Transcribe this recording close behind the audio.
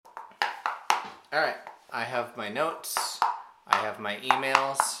Alright, I have my notes. I have my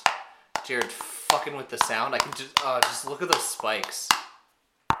emails. Jared fucking with the sound. I can just look at those spikes.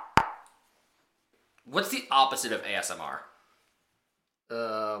 What's the opposite of ASMR?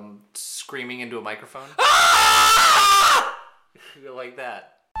 Screaming into a microphone. Like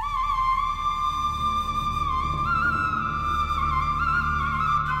that.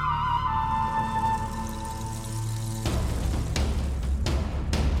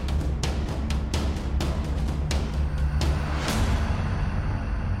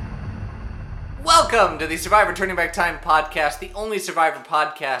 Welcome to the Survivor Turning Back Time podcast, the only Survivor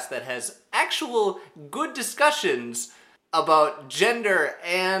podcast that has actual good discussions about gender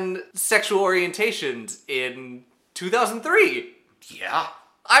and sexual orientations in 2003. Yeah.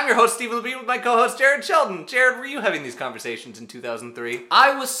 I'm your host, Stephen Levine, with my co-host, Jared Sheldon. Jared, were you having these conversations in 2003?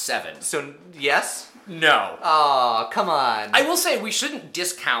 I was 7. So, yes? No. Aw, come on. I will say we shouldn't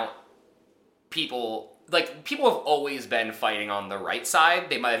discount people. Like, people have always been fighting on the right side.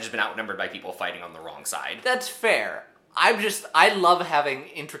 They might have just been outnumbered by people fighting on the wrong side. That's fair. I love having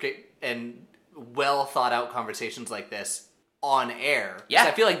intricate and well thought out conversations like this on air. Yeah.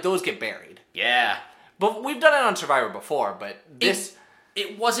 I feel like those get buried. Yeah. But we've done it on Survivor before, but this...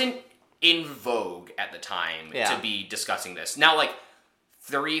 It wasn't in vogue at the time Yeah. to be discussing this. Now, like,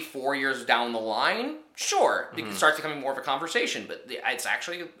 3-4 years down the line, sure, it starts becoming more of a conversation, but it's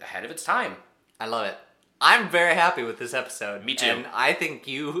actually ahead of its time. I love it. I'm very happy with this episode. Me too. And I think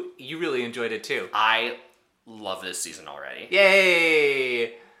you really enjoyed it too. I love this season already.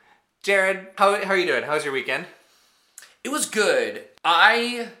 Yay! Jared, how are you doing? How was your weekend? It was good.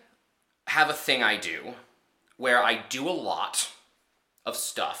 I have a thing I do where I do a lot of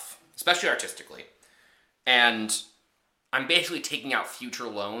stuff, especially artistically. And I'm basically taking out future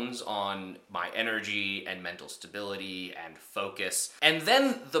loans on my energy and mental stability and focus. And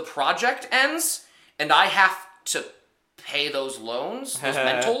then the project ends, and I have to pay those loans, those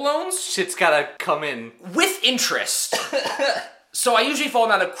mental loans. Shit's gotta come in. With interest. So I usually fall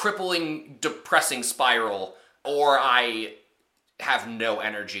down a crippling, depressing spiral, or I have no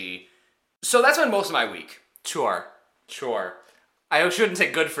energy. So that's been most of my week. Sure. I shouldn't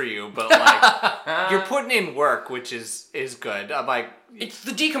say good for you, but like, you're putting in work, which is good. I'm like... It's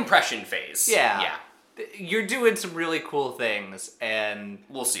the decompression phase. Yeah. You're doing some really cool things, and...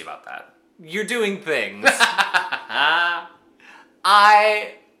 We'll see about that. You're doing things.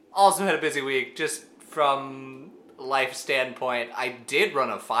 I also had a busy week, just from life standpoint. I did run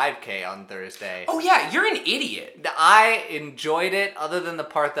a 5K on Thursday. Oh yeah, you're an idiot. I enjoyed it, other than the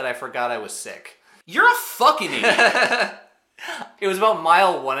part that I forgot I was sick. You're a fucking idiot. It was about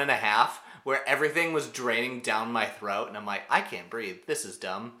mile 1.5, where everything was draining down my throat, and I'm like, I can't breathe. This is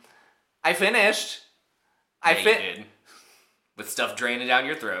dumb. I finished. You did. With stuff draining down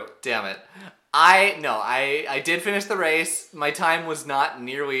your throat. Damn it. I did finish the race. My time was not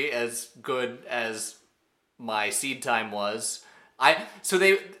nearly as good as my seed time was. So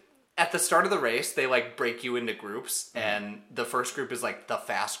they, at the start of the race, they like break you into groups, and the first group is like the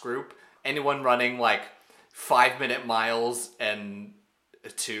fast group. Anyone running like 5-minute miles, and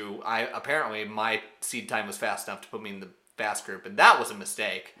apparently my seed time was fast enough to put me in the fast group, and that was a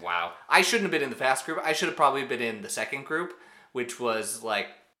mistake. Wow. I shouldn't have been in the fast group. I should have probably been in the second group, which was like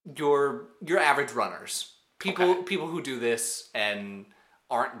your average runners. People who do this and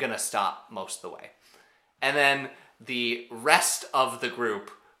aren't gonna stop most of the way. And then the rest of the group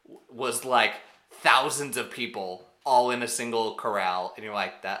was like thousands of people all in a single corral, and you're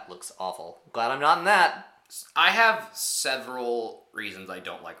like, that looks awful. Glad I'm not in that. I have several reasons I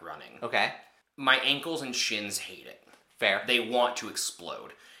don't like running. Okay. My ankles and shins hate it. Fair. They want to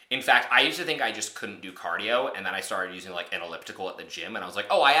explode. In fact, I used to think I just couldn't do cardio, and then I started using like an elliptical at the gym, and I was like,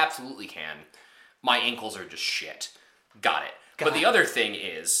 oh, I absolutely can. My ankles are just shit. Got it. But the other thing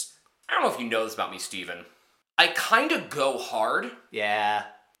is, I don't know if you know this about me, Steven. I kind of go hard. Yeah.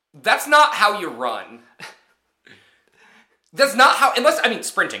 That's not how you run. That's not how,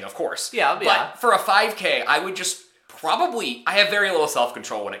 sprinting, of course. Yeah. But for a 5K, I would just I have very little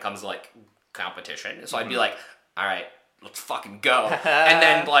self-control when it comes to, like, competition. So I'd be like, all right, let's fucking go. And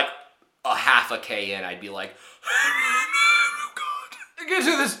then, like, a half a K in, I'd be like, oh, God. I can't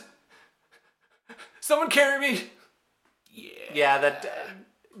do this. Someone carry me. Yeah,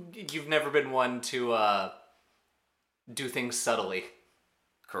 you've never been one to, do things subtly.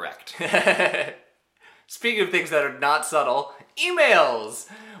 Correct. Speaking of things that are not subtle, emails!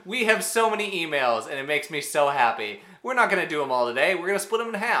 We have so many emails, and it makes me so happy. We're not going to do them all today. We're going to split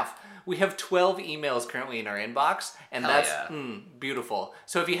them in half. We have 12 emails currently in our inbox, and Hell that's yeah. Beautiful.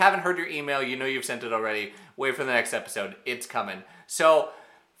 So if you haven't heard your email, you know you've sent it already. Wait for the next episode. It's coming. So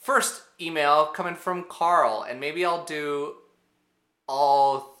First email coming from Carl, and maybe I'll do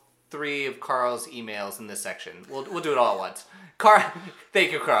all 3 of Carl's emails in this section. We'll do it all at once.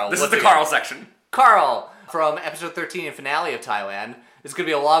 Thank you, Carl. This is the Carl section. Carl from episode 13 and finale of Thailand. This is going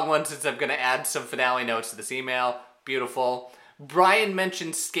to be a long one since I'm going to add some finale notes to this email. Beautiful. Brian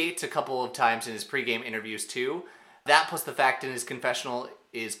mentioned skates a couple of times in his pregame interviews too. That plus the fact in his confessional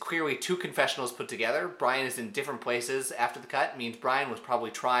is clearly 2 confessionals put together. Brian is in different places after the cut. Means Brian was probably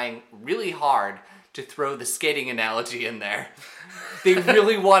trying really hard to throw the skating analogy in there. They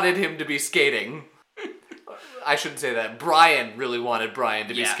really wanted him to be skating. I shouldn't say that. Brian really wanted Brian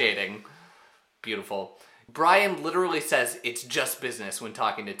to be skating. Beautiful. Brian literally says it's just business when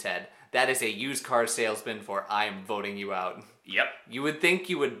talking to Ted. That is a used car salesman for I'm voting you out. Yep. You would think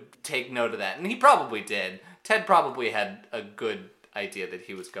you would take note of that, and he probably did. Ted probably had a good idea that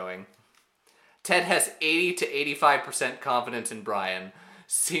he was going. Ted has 80 to 85% confidence in Brian.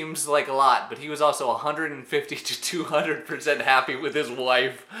 Seems like a lot, but he was also 150 to 200% happy with his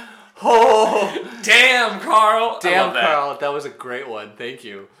wife. Oh! Damn, Carl! Damn, Carl. That was a great one. Thank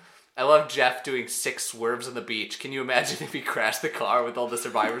you. I love Jeff doing 6 swerves on the beach. Can you imagine if he crashed the car with all the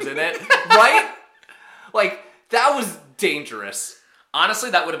survivors in it? Right? Like, that was dangerous. Honestly,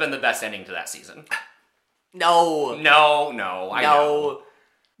 that would have been the best ending to that season. No. I know.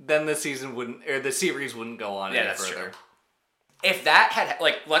 Then the season wouldn't, or the series wouldn't go on any further. True. If that had,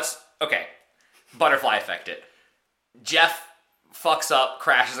 butterfly effect it. Jeff fucks up,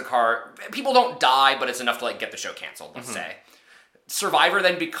 crashes a car. People don't die, but it's enough to, get the show canceled, let's say. Survivor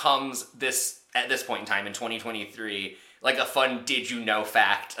then becomes this, at this point in time, in 2023, a fun did you know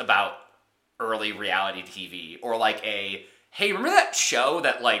fact about early reality TV. Or hey, remember that show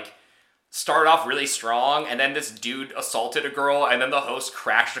that, started off really strong, and then this dude assaulted a girl, and then the host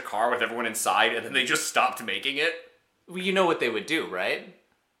crashed a car with everyone inside, and then they just stopped making it? Well, you know what they would do, right?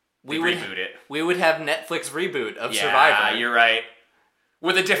 We would reboot it. We would have Netflix reboot of Survivor. Yeah, you're right.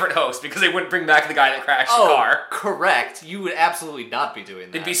 With a different host, because they wouldn't bring back the guy that crashed the car. Correct. You would absolutely not be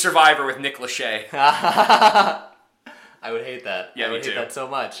doing that. It'd be Survivor with Nick Lachey. I would hate that. Yeah, I would hate that so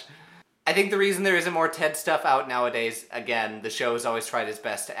much. I think the reason there isn't more Ted stuff out nowadays, again, the show has always tried its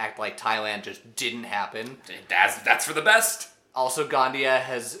best to act like Thailand just didn't happen. That's for the best. Also, Gandia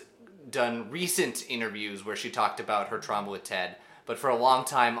has done recent interviews where she talked about her trauma with Ted, but for a long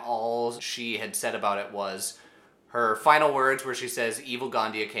time, all she had said about it was her final words where she says Evil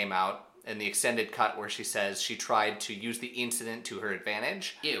Gandia came out, and the extended cut where she says she tried to use the incident to her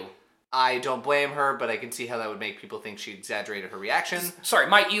advantage. Ew. I don't blame her, but I can see how that would make people think she exaggerated her reaction. Sorry,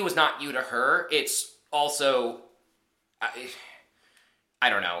 my ew was not you to her. It's also... I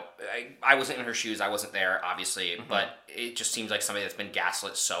don't know. I wasn't in her shoes. I wasn't there, obviously. But it just seems like somebody that's been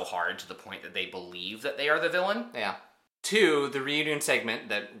gaslit so hard to the point that they believe that they are the villain. Yeah. 2, the reunion segment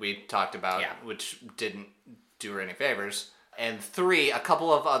that we talked about, which didn't do her any favors. And 3, a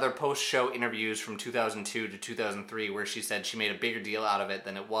couple of other post-show interviews from 2002 to 2003 where she said she made a bigger deal out of it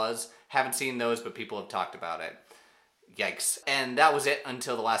than it was. Haven't seen those, but people have talked about it. Yikes. And that was it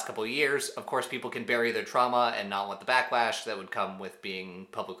until the last couple of years. Of course, people can bury their trauma and not want the backlash that would come with being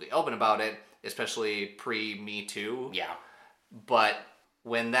publicly open about it, especially pre-Me Too. Yeah. But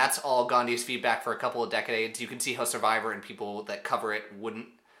when that's all Gandhi's feedback for a couple of decades, you can see how Survivor and people that cover it wouldn't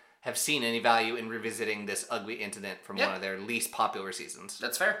have seen any value in revisiting this ugly incident from one of their least popular seasons.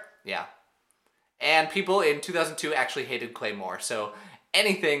 That's fair. Yeah. And people in 2002 actually hated Clay more, so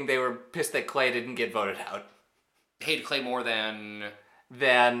anything, they were pissed that Clay didn't get voted out. Hated Clay more than...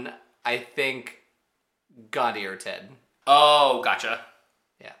 Than, I think, Gandhi or Ted. Oh, gotcha.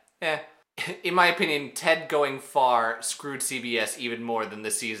 Yeah. In my opinion, Ted going far screwed CBS even more than the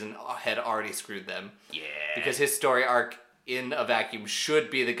season had already screwed them. Yeah. Because his story arc in a vacuum should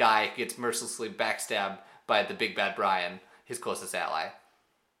be the guy who gets mercilessly backstabbed by the big bad Brian, his closest ally.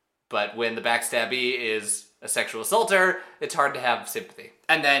 But when the backstabbee is a sexual assaulter, it's hard to have sympathy.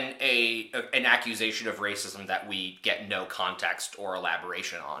 And then an accusation of racism that we get no context or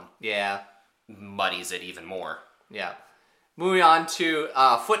elaboration on. Yeah. Muddies it even more. Yeah. Moving on to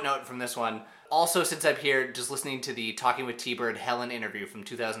a footnote from this one. Also, since I'm here, just listening to the Talking with T-Bird Helen interview from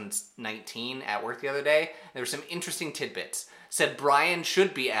 2019 at work the other day, there were some interesting tidbits. Said Brian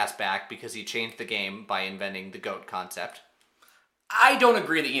should be asked back because he changed the game by inventing the GOAT concept. I don't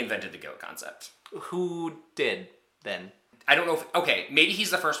agree that he invented the GOAT concept. Who did, then? I don't know if... Okay, maybe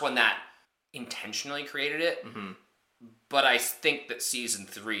he's the first one that intentionally created it, but I think that season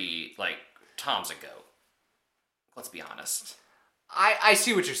 3, Tom's a GOAT. Let's be honest. I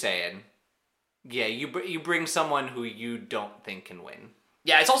see what you're saying. Yeah, you bring someone who you don't think can win.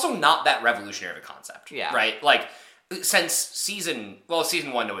 Yeah, it's also not that revolutionary of a concept. Yeah. Right? since season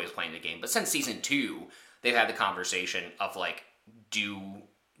 1 nobody was playing the game, but since season 2, they've had the conversation of like, do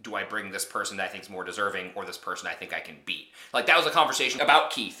I bring this person that I think is more deserving or this person I think I can beat? Like, that was a conversation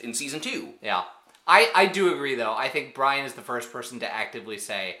about Keith in season 2. Yeah. I do agree, though. I think Brian is the first person to actively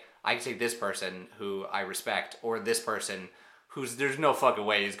say, I can take this person who I respect, or this person who's, there's no fucking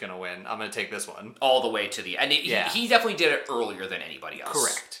way he's going to win. I'm going to take this one. All the way to the end. He definitely did it earlier than anybody else.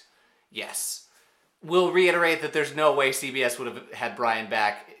 Correct. Yes. We'll reiterate that there's no way CBS would have had Brian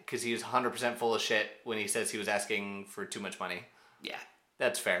back because he was 100% full of shit when he says he was asking for too much money. Yeah.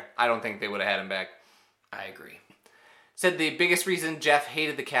 That's fair. I don't think they would have had him back. I agree. Said the biggest reason Jeff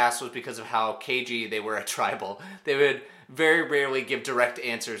hated the cast was because of how cagey they were at Tribal. They would very rarely give direct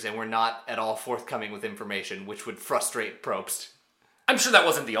answers and were not at all forthcoming with information, which would frustrate Probst. I'm sure that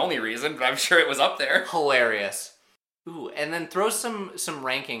wasn't the only reason, but I'm sure it was up there. Hilarious. Ooh, and then throw some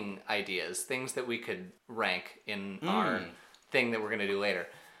ranking ideas, things that we could rank in our thing that we're going to do later.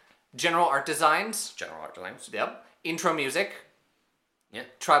 General art designs. General art designs. Yep. Intro music. Yeah.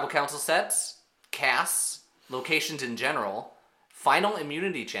 Tribal council sets. Casts. Locations in general. Final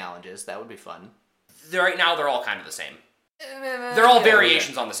immunity challenges. That would be fun. Right now, they're all kind of the same. They're all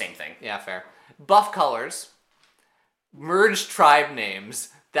variations on the same thing. Yeah, fair. Buff colors. Merged tribe names.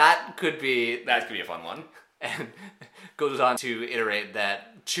 That could be a fun one. And goes on to iterate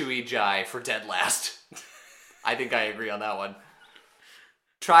that Chewy Jai for dead last. I think I agree on that one.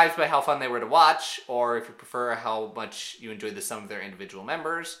 Tribes by how fun they were to watch, or if you prefer, how much you enjoyed the sum of their individual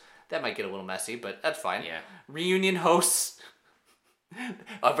members. That might get a little messy, but that's fine. Yeah. Reunion hosts.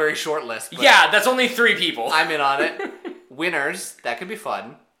 A very short list. Yeah, that's only 3 people. I'm in on it. Winners. That could be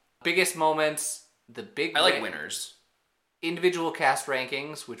fun. Biggest moments. I like winners. Individual cast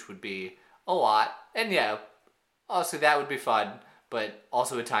rankings, which would be a lot. And yeah, also that would be fun, but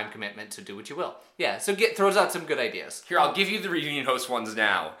also a time commitment, so do what you will. Yeah, so throws out some good ideas. Here, I'll give you the reunion host ones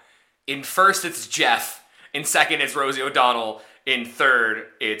now. In first, it's Jeff. In second, it's Rosie O'Donnell. In third,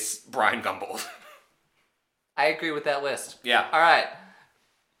 it's Brian Gumbold. I agree with that list. Yeah. All right.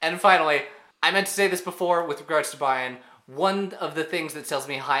 And finally, I meant to say this before with regards to Brian. One of the things that sells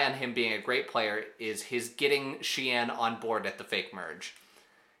me high on him being a great player is his getting Xian on board at the fake merge.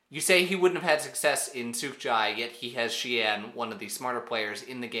 You say he wouldn't have had success in Sukjai, yet he has Xian, one of the smarter players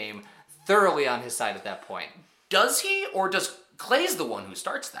in the game, thoroughly on his side at that point. Does he, or does Clay's the one who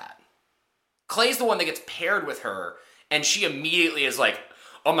starts that? Clay's the one that gets paired with her, and she immediately is like,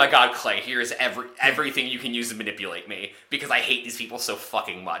 oh my god, Clay, here's everything you can use to manipulate me, because I hate these people so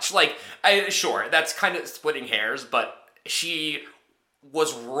fucking much. Like, sure, that's kind of splitting hairs, but she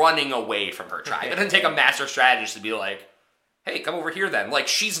was running away from her tribe. It doesn't take a master strategist to be like, hey, come over here then. Like,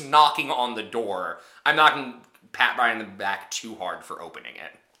 she's knocking on the door. I'm not going to pat Brian in the back too hard for opening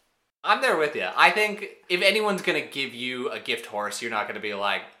it. I'm there with you. I think if anyone's going to give you a gift horse, you're not going to be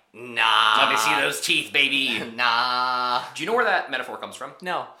like, nah. Let me see those teeth, baby. Nah. Do you know where that metaphor comes from?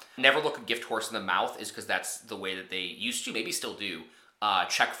 No. Never look a gift horse in the mouth is because that's the way that they used to, maybe still do,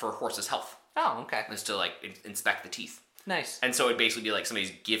 check for horses' health. Oh, okay. Is to, like, inspect the teeth. Nice. And so it'd basically be like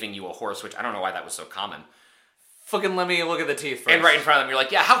somebody's giving you a horse, which I don't know why that was so common. Fucking let me look at the teeth first. And right in front of them, you're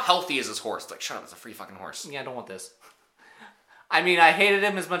like, yeah, how healthy is this horse? It's like, shut up, it's a free fucking horse. Yeah, I don't want this. I mean, I hated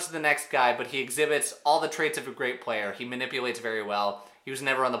him as much as the next guy, but he exhibits all the traits of a great player. He manipulates very well. He was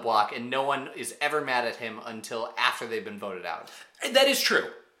never on the block, and no one is ever mad at him until after they've been voted out. That is true.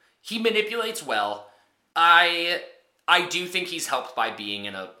 He manipulates well. I do think he's helped by being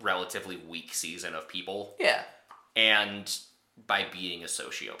in a relatively weak season of people. Yeah. And by being a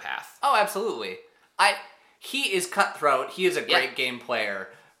sociopath. Oh, absolutely. He is cutthroat. He is a great game player,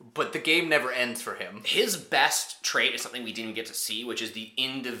 but the game never ends for him. His best trait is something we didn't get to see, which is the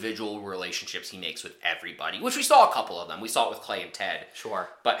individual relationships he makes with everybody, which we saw a couple of them. We saw it with Clay and Ted. Sure.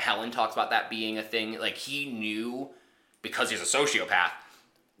 But Helen talks about that being a thing. Like, he knew, because he's a sociopath,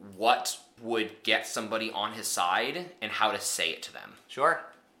 what would get somebody on his side and how to say it to them. Sure.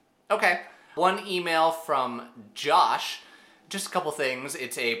 Okay. One email from Josh. Just a couple things.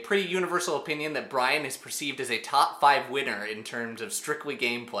 It's a pretty universal opinion that Brian is perceived as a top 5 winner in terms of strictly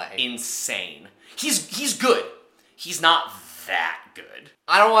gameplay. Insane. He's good. He's not that good.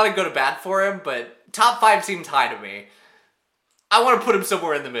 I don't want to go to bat for him, but top 5 seems high to me. I want to put him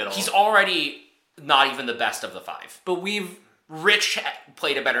somewhere in the middle. He's already not even the best of the 5. But Rich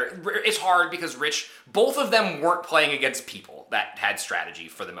played a better... It's hard because both of them weren't playing against people that had strategy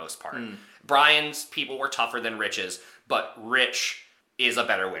for the most part. Brian's people were tougher than Rich's, but Rich is a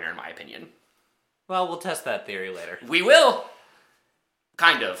better winner in my opinion. Well, we'll test that theory later. We will.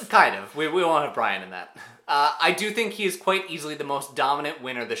 Kind of. We won't have Brian in that. I do think he is quite easily the most dominant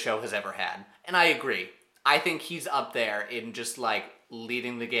winner the show has ever had. And I agree. I think he's up there in just, like,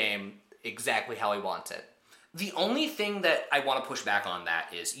 leading the game exactly how he wants it. The only thing that I want to push back on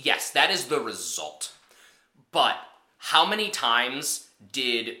that is, yes, that is the result. But how many times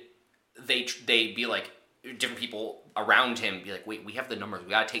did they be like, different people around him be like, wait, we have the numbers, we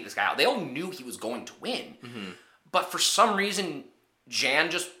gotta take this guy out. They all knew he was going to win. Mm-hmm. But for some reason, Jan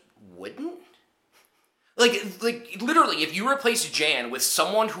just wouldn't? Like literally, if you replace Jan with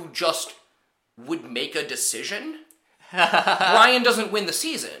someone who just would make a decision, Brian doesn't win the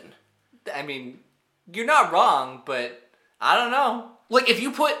season. I mean, you're not wrong, but I don't know. Like, if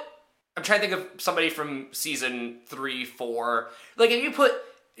you put... I'm trying to think of somebody from season 3, 4. Like, if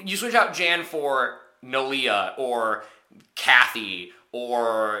you switch out Jan for Nolia, or Kathy,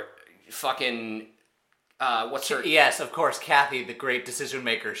 or fucking... what's her... Yes, of course, Kathy, the great decision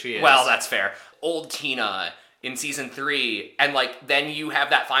maker she is. Well, that's fair. Old Tina in season 3, and, like, then you have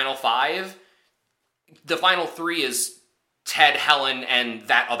that final 5. The final 3 is Ted, Helen, and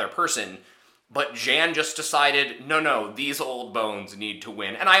that other person. But Jan just decided, no, these old bones need to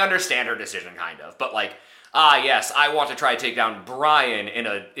win. And I understand her decision, kind of. But, like, yes, I want to try to take down Brian in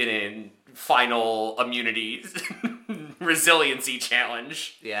a final immunity resiliency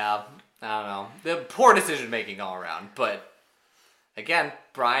challenge. Yeah, I don't know. The poor decision making all around. But, again,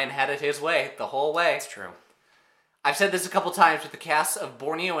 Brian had it his way the whole way. It's true. I've said this a couple times, but the casts of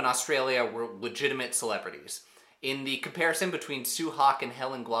Borneo and Australia were legitimate celebrities. In the comparison between Sue Hawk and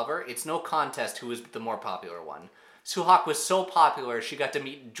Helen Glover, it's no contest who was the more popular one. Sue Hawk was so popular, she got to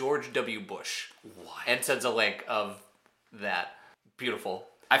meet George W. Bush. What? And sends a link of that. Beautiful.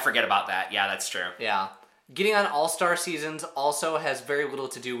 I forget about that. Yeah, that's true. Yeah. Getting on All-Star seasons also has very little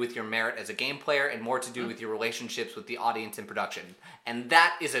to do with your merit as a game player and more to do with your relationships with the audience and production. And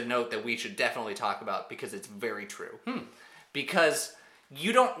that is a note that we should definitely talk about because it's very true. Because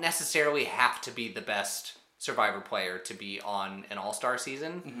you don't necessarily have to be the best Survivor player to be on an All-Star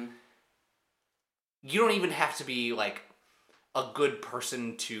season. Mm-hmm. You don't even have to be, like, a good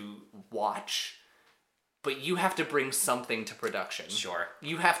person to watch, but you have to bring something to production. Sure.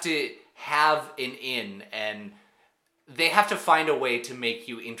 You have to have an in, and they have to find a way to make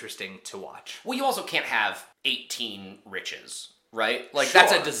you interesting to watch. Well, you also can't have 18 riches, right? Like, Sure.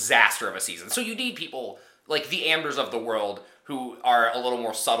 That's a disaster of a season. So you need people like the Ambers of the world who are a little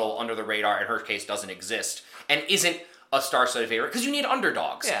more subtle, under the radar, in her case doesn't exist, and isn't a star-studded favorite, because you need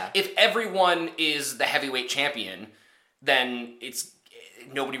underdogs. Yeah. If everyone is the heavyweight champion, then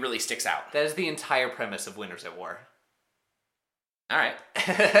nobody really sticks out. That is the entire premise of Winners at War. All right.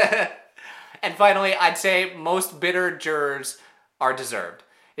 And finally, I'd say most bitter jurors are deserved.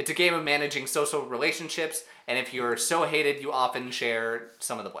 It's a game of managing social relationships, and if you're so hated, you often share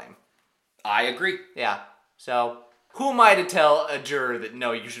some of the blame. I agree. Yeah. So, who am I to tell a juror that,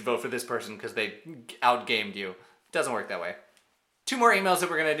 no, you should vote for this person because they outgamed you? Doesn't work that way. 2 more emails that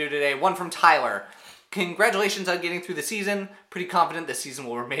we're going to do today. One from Tyler. Congratulations on getting through the season. Pretty confident this season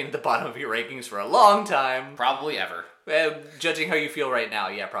will remain at the bottom of your rankings for a long time. Probably ever. Judging how you feel right now,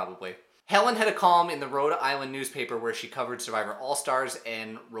 yeah, probably. Helen had a column in the Rhode Island newspaper where she covered Survivor All-Stars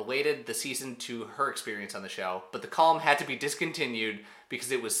and related the season to her experience on the show, but the column had to be discontinued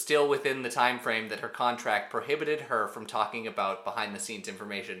because it was still within the time frame that her contract prohibited her from talking about behind-the-scenes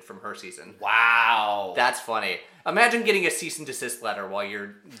information from her season. Wow. That's funny. Imagine getting a cease and desist letter while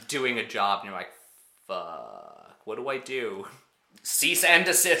you're doing a job and you're like, fuck, what do I do? Cease and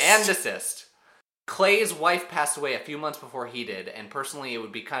desist. And desist. Clay's wife passed away a few months before he did, and personally it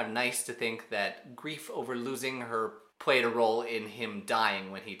would be kind of nice to think that grief over losing her played a role in him dying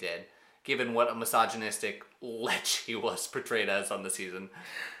when he did, given what a misogynistic lech he was portrayed as on the season.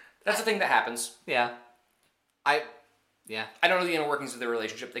 That's a thing that happens. Yeah. I don't know the inner workings of their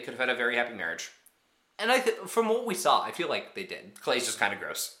relationship. They could have had a very happy marriage. And from what we saw, I feel like they did. Clay's just kind of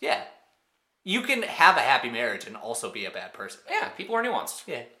gross. Yeah. You can have a happy marriage and also be a bad person. Yeah, people are nuanced.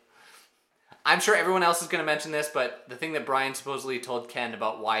 Yeah. I'm sure everyone else is going to mention this, but the thing that Brian supposedly told Ken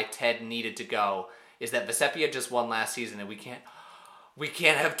about why Ted needed to go is that Vesepia just won last season and we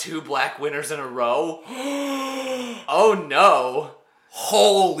can't have 2 black winners in a row. Oh no.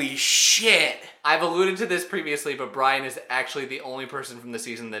 Holy shit. I've alluded to this previously, but Brian is actually the only person from the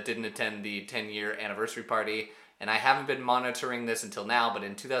season that didn't attend the 10-year anniversary party, and I haven't been monitoring this until now, but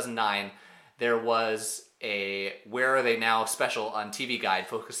in 2009, there was a Where Are They Now special on TV Guide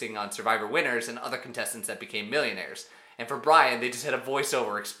focusing on Survivor winners and other contestants that became millionaires. And for Brian, they just had a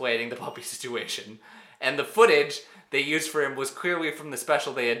voiceover explaining the puppy situation. And the footage they used for him was clearly from the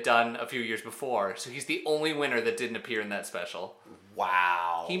special they had done a few years before, so he's the only winner that didn't appear in that special.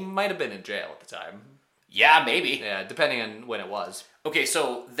 Wow. He might have been in jail at the time. Yeah, maybe. Yeah, depending on when it was. Okay,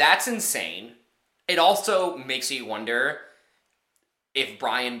 so that's insane. It also makes you wonder if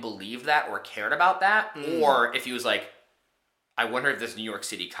Brian believed that or cared about that, or if he was like, I wonder if this New York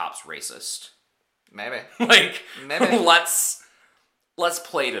City cop's racist. Maybe. Like, Maybe. let's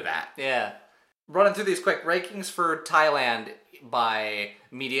play to that. Yeah. Running through these quick rankings for Thailand by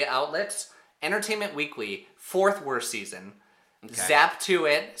media outlets. Entertainment Weekly, 4th worst season. Okay. Zap to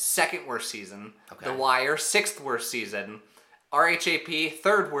It, 2nd worst season. Okay. The Wire, 6th worst season. RHAP,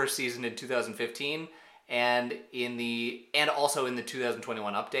 3rd worst season in 2015. And also in the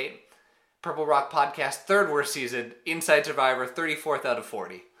 2021 update. Purple Rock Podcast, 3rd worst season. Inside Survivor, 34th out of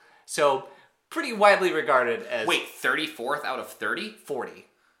 40. So, pretty widely regarded as... Wait, 34th out of 30? 40.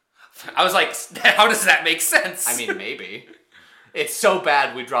 I was like, how does that make sense? I mean, maybe. It's so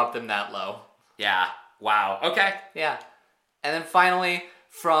bad we dropped them that low. Yeah. Wow. Okay. Yeah. And then finally,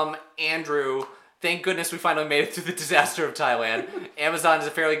 from Andrew, thank goodness we finally made it through the disaster of Thailand. Amazon is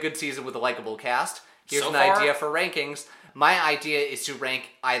a fairly good season with a likable cast. Here's an idea for rankings. My idea is to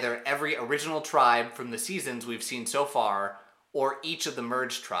rank either every original tribe from the seasons we've seen so far, or each of the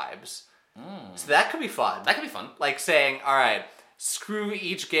merged tribes. So that could be fun. That could be fun. Like saying, all right, screw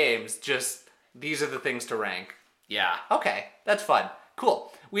each games, just these are the things to rank. Yeah. Okay, that's fun.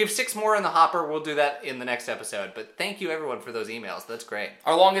 Cool. We have 6 more in the hopper. We'll do that in the next episode. But thank you, everyone, for those emails. That's great.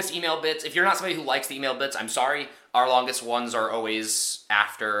 Our longest email bits, if you're not somebody who likes the email bits, I'm sorry. Our longest ones are always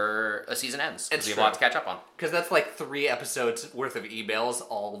after a season ends. It's we have true. a lot to catch up on. Because that's like 3 episodes worth of emails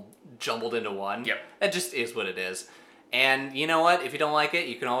all jumbled into one. Yep. It just is what it is. And you know what? If you don't like it,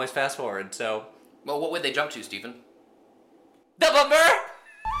 you can always fast forward. So, Well, what would they jump to, Stephen? the bumper!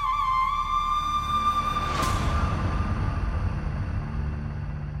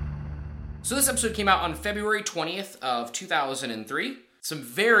 So this episode came out on February 20th of 2003. Some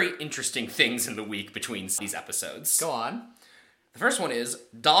very interesting things in the week between these episodes. Go on. The first one is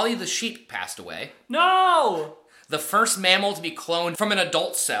Dolly the sheep passed away. No! The first mammal to be cloned from an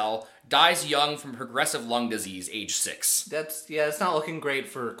adult cell dies young from progressive lung disease, age 6. It's not looking great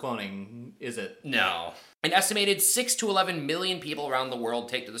for cloning, is it? No. An estimated 6 to 11 million people around the world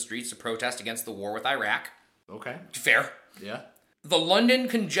take to the streets to protest against the war with Iraq. Okay. Fair. Yeah. The London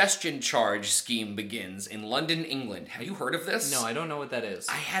congestion charge scheme begins in London, England. Have you heard of this? No, I don't know what that is.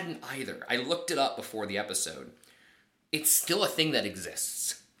 I hadn't either. I looked it up before the episode. It's still a thing that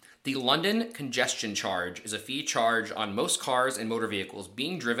exists. The London congestion charge is a fee charged on most cars and motor vehicles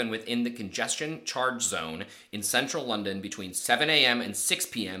being driven within the congestion charge zone in central London between 7 a.m. and 6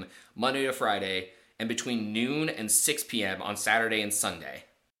 p.m. Monday to Friday, and between noon and 6 p.m. on Saturday and Sunday.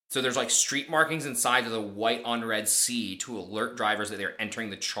 So there's like street markings inside of the white on red C to alert drivers that they're entering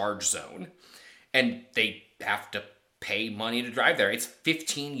the charge zone. And they have to pay money to drive there. It's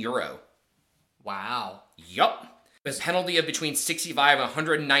 €15. Wow. Yup. There's a penalty of between 65 and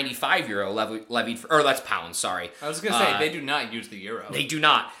 €195 levied for, or that's pounds, sorry. I was going to say, they do not use the euro. They do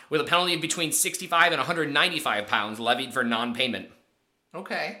not. With a penalty of between 65 and £195 levied for non-payment.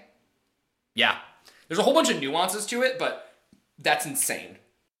 Okay. Yeah. There's a whole bunch of nuances to it, but that's insane.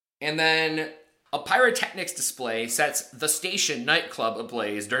 And then a pyrotechnics display sets the Station nightclub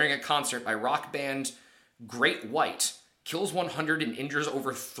ablaze during a concert by rock band Great White. Kills 100 and injures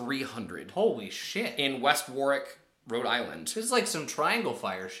over 300. Holy shit. In West Warwick, Rhode Island. This is like some triangle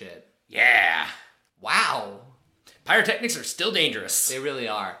fire shit. Yeah. Wow. Pyrotechnics are still dangerous. They really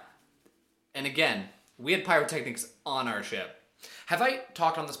are. And again, we had pyrotechnics on our ship. Have I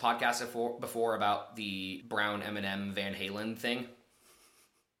talked on this podcast before about the brown M&M Van Halen thing?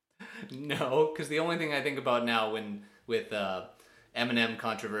 No, because the only thing I think about now with M&M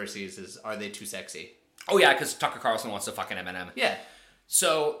controversies is, are they too sexy? Oh yeah, because Tucker Carlson wants to fuck an M&M. Yeah.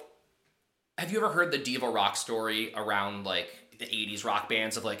 So, have you ever heard the diva rock story around like the 80s rock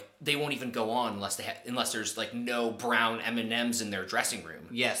bands of like they won't even go on unless there's like no brown M&Ms in their dressing room?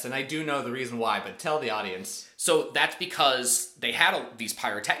 Yes, and I do know the reason why, but tell the audience. So that's because they had these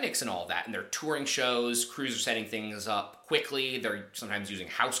pyrotechnics and all that, and they're touring shows, crews are setting things up quickly, they're sometimes using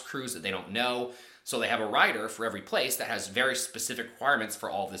house crews that they don't know, so they have a rider for every place that has very specific requirements for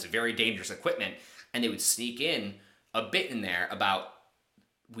all this very dangerous equipment, and they would sneak in a bit in there about,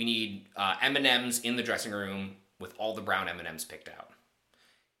 we need M&Ms in the dressing room with all the brown M&Ms picked out.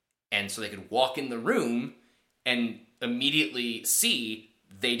 And so they could walk in the room and immediately see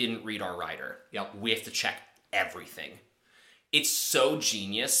they didn't read our rider. Yep. We have to check everything. It's so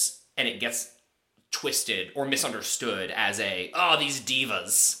genius, and it gets twisted or misunderstood as these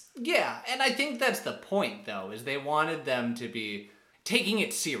divas. Yeah, and I think that's the point, though, is they wanted them to be taking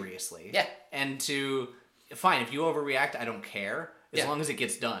it seriously. Yeah. And fine, if you overreact, I don't care, as long as it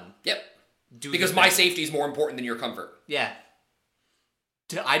gets done. Yep. Do because my safety is more important than your comfort. Yeah.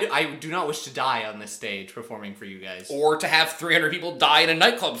 I do not wish to die on this stage performing for you guys. Or to have 300 people die in a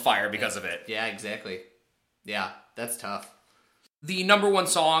nightclub fire because of it. Yeah, exactly. Yeah, that's tough. The number one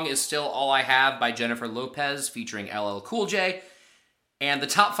song is still All I Have by Jennifer Lopez featuring LL Cool J. And the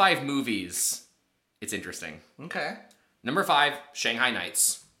top 5 movies, it's interesting. Okay. Number 5, Shanghai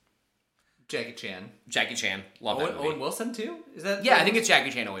Nights. Jackie Chan. Jackie Chan. Love that movie. Owen Wilson, too? Is that? Yeah, I think it's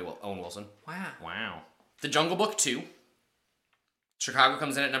Jackie Chan, Owen Wilson. Wow. The Jungle Book 2. Chicago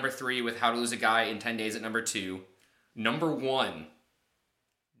comes in at number 3 with How to Lose a Guy in 10 Days at number 2. Number 1,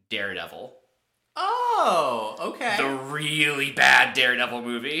 Daredevil. Oh, okay. The really bad Daredevil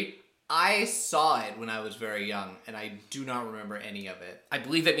movie. I saw it when I was very young, and I do not remember any of it. I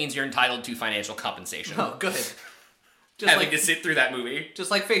believe that means you're entitled to financial compensation. Oh, good. Having to sit through that movie.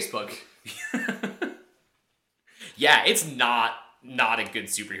 Just like Facebook. Yeah, it's not a good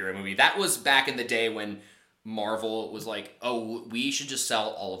superhero movie. That was back in the day when Marvel was like, oh, we should just sell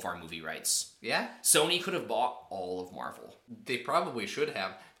all of our movie rights. Yeah? Sony could have bought all of Marvel. They probably should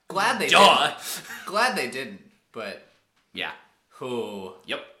have. Glad they Duh. didn't. Glad they didn't, but... Yeah. Who?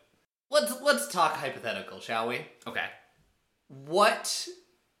 Yep. Let's talk hypothetical, shall we? Okay. What...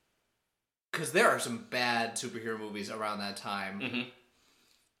 Because there are some bad superhero movies around that time. Mm-hmm.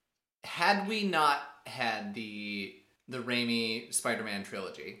 Had we not had the Raimi Spider-Man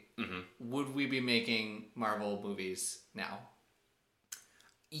trilogy, would we be making Marvel movies now?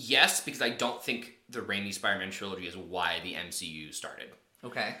 Yes, because I don't think the Raimi Spider-Man trilogy is why the MCU started.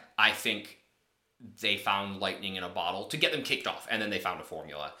 Okay. I think they found lightning in a bottle to get them kicked off, and then they found a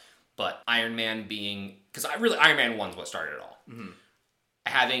formula. But Iron Man being... Because Iron Man 1's what started it all. Mm-hmm.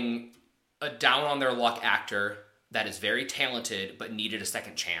 Having a down-on-their-luck actor that is very talented, but needed a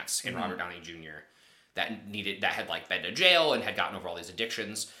second chance in Robert Downey Jr., that had like been to jail and had gotten over all these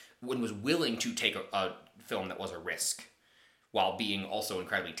addictions, and was willing to take a film that was a risk, while being also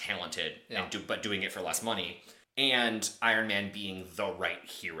incredibly talented, but doing it for less money. And Iron Man being the right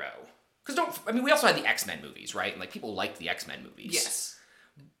hero. Because we also had the X-Men movies, right? And like people liked the X-Men movies. Yes.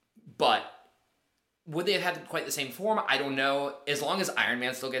 But would they have had quite the same form? I don't know. As long as Iron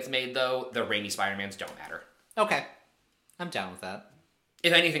Man still gets made, though, the Raimi Spider-Mans don't matter. Okay. I'm down with that.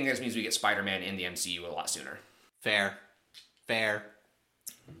 If anything, this means we get Spider-Man in the MCU a lot sooner. Fair.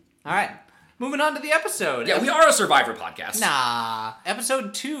 All right. Moving on to the episode. Yeah, we are a Survivor podcast. Nah.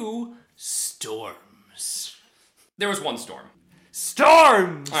 Episode 2, Storms. There was one storm.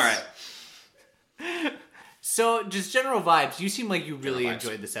 Storms! All right. So, just general vibes. You seem like you really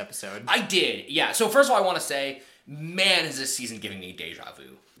enjoyed this episode. I did, yeah. So first of all, I want to say, man, is this season giving me deja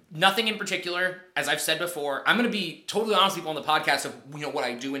vu. Nothing in particular. As I've said before, I'm going to be totally honest with people on the podcast of what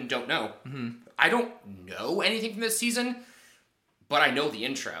I do and don't know. Mm-hmm. I don't know anything from this season, but I know the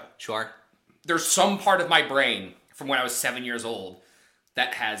intro. Sure. There's some part of my brain from when I was 7 years old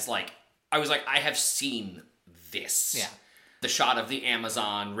that has I have seen this. Yeah. The shot of the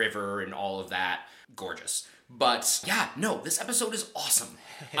Amazon River and all of that. Gorgeous. But yeah, no, this episode is awesome.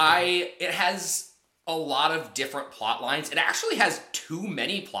 It has a lot of different plot lines. It actually has too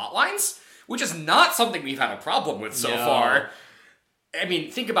many plot lines, which is not something we've had a problem with so far. I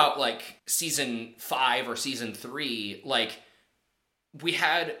mean, think about like season 5 or season 3, like we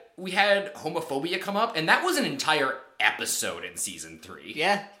had homophobia come up, and that was an entire episode in season 3.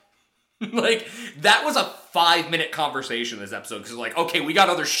 Yeah. Like, that was a 5-minute conversation this episode, because like, okay, we got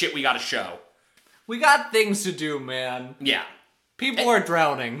other shit we gotta show. We got things to do, man. Yeah. People are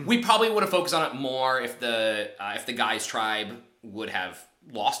drowning. We probably would have focused on it more if the guys' tribe would have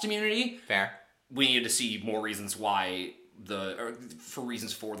lost immunity. Fair. We needed to see more reasons why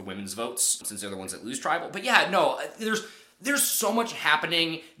reasons for the women's votes, since they're the ones that lose tribal. But yeah, no, there's so much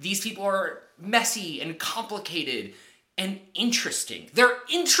happening. These people are messy and complicated and interesting. They're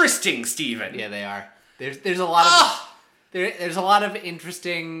interesting, Steven. Yeah, they are. There's a lot of there's a lot of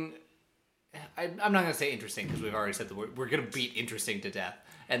interesting. I'm not going to say interesting because we've already said the word. We're going to beat interesting to death.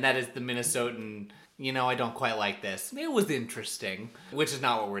 And that is the Minnesotan, I don't quite like this. It was interesting, which is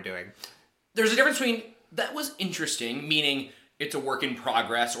not what we're doing. There's a difference between that was interesting, meaning it's a work in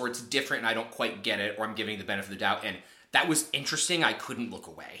progress, or it's different and I don't quite get it, or I'm giving the benefit of the doubt, and that was interesting, I couldn't look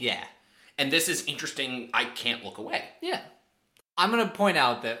away. Yeah. And this is interesting, I can't look away. Yeah. I'm going to point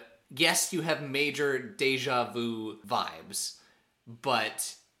out that, yes, you have major deja vu vibes,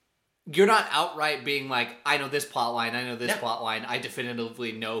 but you're not outright being like, I know this plot line, I know this plot line, I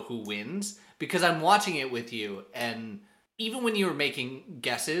definitively know who wins, because I'm watching it with you, and even when you were making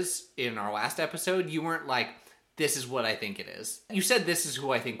guesses in our last episode, you weren't like, this is what I think it is. You said this is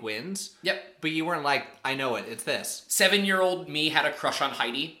who I think wins. Yep. But you weren't like, I know it, it's this. 7-year-old me had a crush on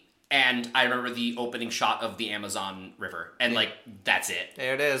Heidi. And I remember the opening shot of the Amazon River. And, like, that's it.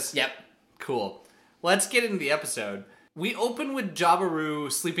 There it is. Yep. Cool. Let's get into the episode. We open with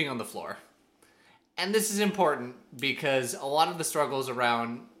Jabiru sleeping on the floor. And this is important because a lot of the struggles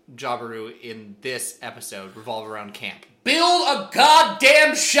around Jabiru in this episode revolve around camp. Build a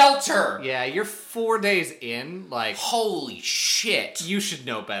goddamn shelter! Yeah, you're 4 days in, like... Holy shit. You should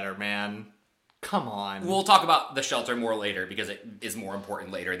know better, man. Come on. We'll talk about the shelter more later because it is more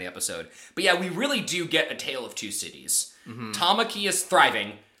important later in the episode. But yeah, we really do get a tale of two cities. Mm-hmm. Tamaki is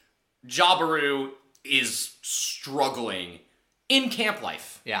thriving. Jabiru is struggling in camp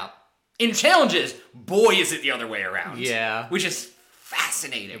life. Yeah. In challenges, boy, is it the other way around. Yeah. Which is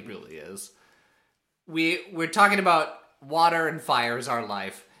fascinating. It really is. We're talking about water and fire is our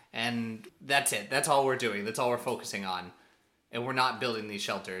life, and that's it. That's all we're doing. That's all we're focusing on. And we're not building these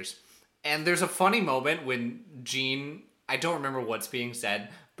shelters. And there's a funny moment when Jean, I don't remember what's being said,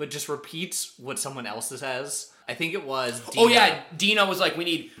 but just repeats what someone else says. I think it was Dina. Oh yeah, Dina was like, we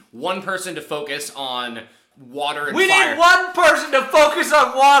need one person to focus on water and fire. We need one person to focus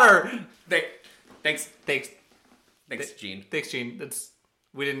on water! Thanks, Jean. Thanks, Jean.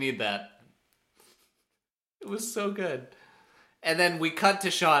 We didn't need that. It was so good. And then we cut to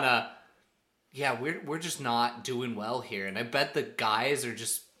Shauna. Yeah, we're just not doing well here. And I bet the guys are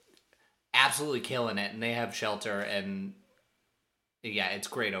just absolutely killing it. And they have shelter. And yeah, it's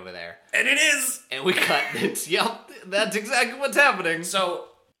great over there. And it is! And we cut. Yep, that's exactly what's happening. So,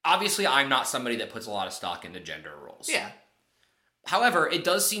 obviously, I'm not somebody that puts a lot of stock into gender roles. Yeah. However, it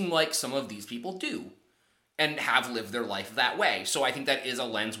does seem like some of these people do. And have lived their life that way. So I think that is a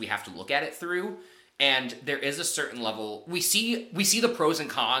lens we have to look at it through. And there is a certain level... We see the pros and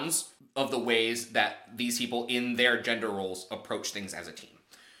cons of the ways that these people in their gender roles approach things as a team.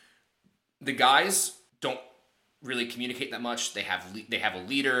 The guys don't really communicate that much. They have a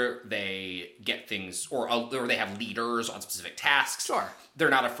leader. They get things... Or they have leaders on specific tasks. Sure. They're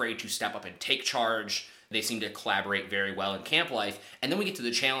not afraid to step up and take charge. They seem to collaborate very well in camp life. And then we get to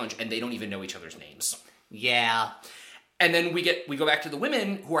the challenge and they don't even know each other's names. Yeah. And then we go back to the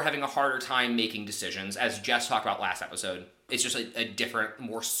women who are having a harder time making decisions, as Jess talked about last episode. It's just a different,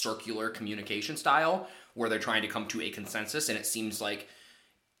 more circular communication style where they're trying to come to a consensus, and it seems like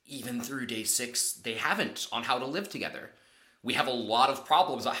even through day 6, they haven't on how to live together. We have a lot of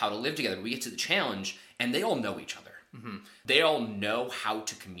problems about how to live together. We get to the challenge, and they all know each other. Mm-hmm. They all know how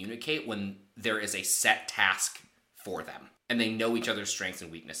to communicate when there is a set task for them. And they know each other's strengths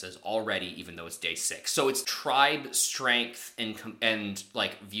and weaknesses already, even though it's day 6. So it's tribe strength and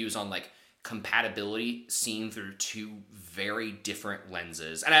like views on like compatibility seen through two very different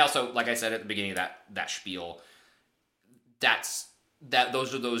lenses. And I also, like I said at the beginning of that spiel,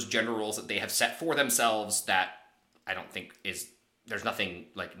 those are those gender roles that they have set for themselves that I don't think there's nothing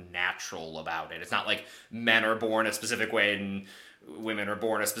like natural about it. It's not like men are born a specific way and women are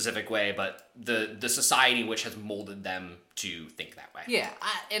born a specific way, but the society which has molded them to think that way. Yeah,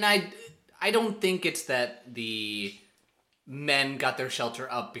 I don't think it's that the men got their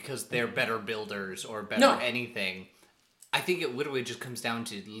shelter up because they're better builders or better anything. I think it literally just comes down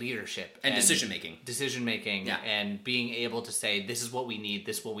to leadership. And decision-making. Decision-making, yeah. And being able to say, this is what we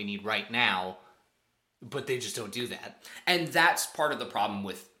need right now, but they just don't do that. And that's part of the problem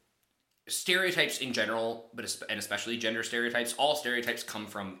with stereotypes in general, and especially gender stereotypes. All stereotypes come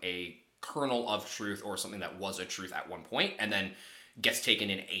from a kernel of truth or something that was a truth at one point and then gets taken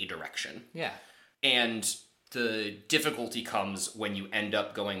in a direction. Yeah. And the difficulty comes when you end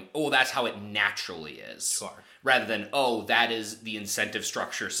up going, oh, that's how it naturally is. Sure. Rather than, oh, that is the incentive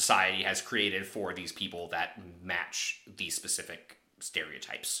structure society has created for these people that match these specific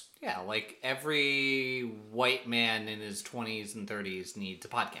stereotypes. Yeah, like every white man in his 20s and 30s needs a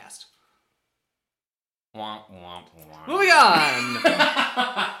podcast. Womp, womp, womp. Moving on!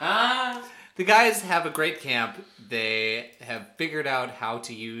 The guys have a great camp. They have figured out how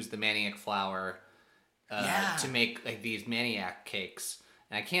to use the maniac flour to make like these maniac cakes.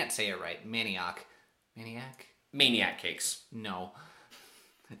 And I can't say it right. Maniac cakes. No.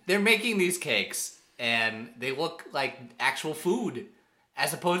 They're making these cakes, and they look like actual food,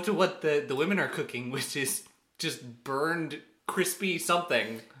 as opposed to what the women are cooking, which is just burned, crispy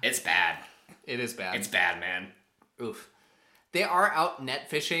something. It's bad. It is bad. It's bad, man. Oof. They are out net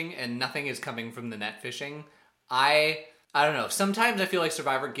fishing, and nothing is coming from the net fishing. I don't know. Sometimes I feel like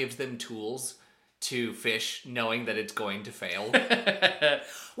Survivor gives them tools to fish, knowing that it's going to fail.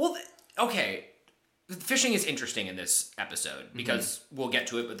 Well, okay. Fishing is interesting in this episode, because we'll get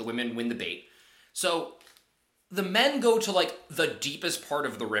to it, but the women win the bait. So, the men go to, like, the deepest part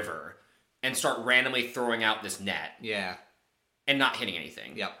of the river and start randomly throwing out this net. Yeah. and not hitting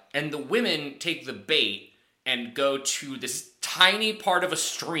anything. Yep. And the women take the bait and go to this tiny part of a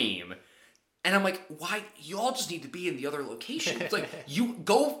stream. And I'm like, why? You all just need to be in the other location. It's like, you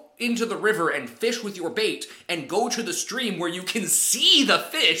go into the river and fish with your bait and go to the stream where you can see the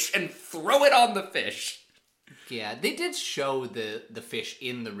fish and throw it on the fish. Yeah, they did show the fish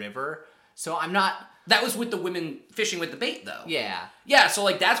in the river, so I'm not... That was with the women fishing with the bait, though. Yeah. Yeah, so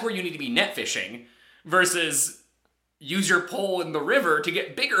like that's where you need to be net fishing versus use your pole in the river to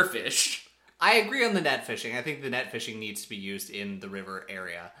get bigger fish. I agree on the net fishing. I think the net fishing needs to be used in the river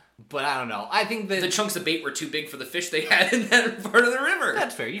area. But I don't know. I think that... The chunks of bait were too big for the fish they had in that part of the river.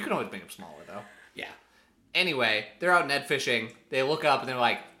 That's fair. You can always make them smaller, though. Yeah. Anyway, they're out net fishing. They look up and they're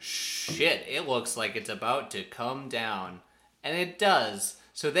like, shit, it looks like it's about to come down. And it does.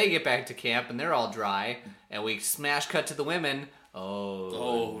 So they get back to camp and they're all dry. And we smash cut to the women.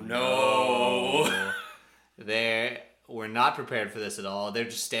 Oh no. We're not prepared for this at all. They're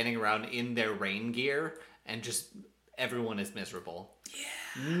just standing around in their rain gear. And just everyone is miserable.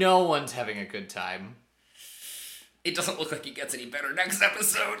 Yeah. No one's having a good time. It doesn't look like it gets any better next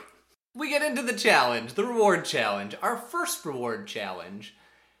episode. We get into the challenge, the reward challenge, our first reward challenge.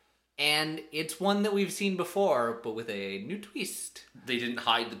 And it's one that we've seen before, but with a new twist. They didn't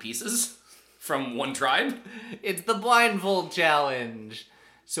hide the pieces from one tribe? It's the blindfold challenge.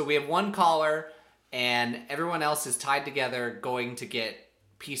 So we have one caller, and everyone else is tied together going to get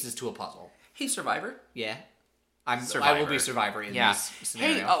pieces to a puzzle. Hey, Survivor. Yeah. Survivor. I will be Survivor in this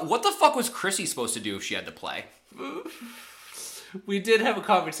scenario. Hey, what the fuck was Chrissy supposed to do if she had to play? We did have a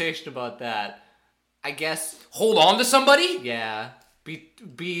conversation about that. I guess... Hold on to somebody? Yeah.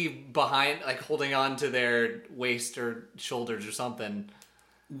 Be behind, like, holding on to their waist or shoulders or something.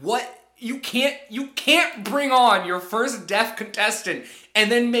 What? You can't bring on your first deaf contestant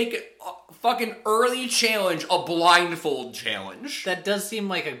and then make a fucking early challenge a blindfold challenge. That does seem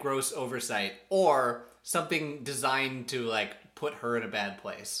like a gross oversight. Or something designed to, like, put her in a bad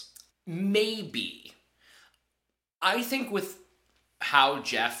place. Maybe. I think with how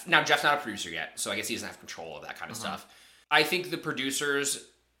Jeff... Now, Jeff's not a producer yet, so I guess he doesn't have control of that kind of stuff. I think the producers...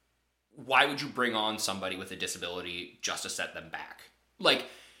 Why would you bring on somebody with a disability just to set them back? Like,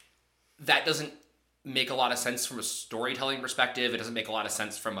 that doesn't make a lot of sense from a storytelling perspective. It doesn't make a lot of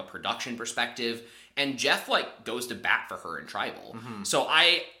sense from a production perspective. And Jeff, like, goes to bat for her in Tribal. So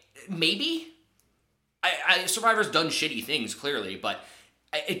maybe... Survivor's done shitty things, clearly, but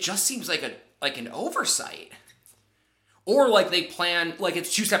it just seems like an oversight. Or like they plan, like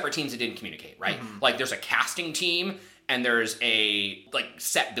it's two separate teams that didn't communicate, right? Like there's a casting team and there's a like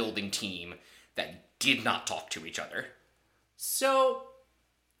set building team that did not talk to each other. So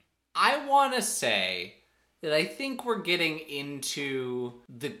I want to say that I think we're getting into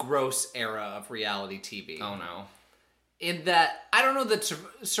the gross era of reality TV. Oh no. In that, I don't know that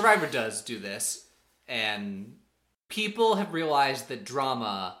Survivor does do this, and people have realized that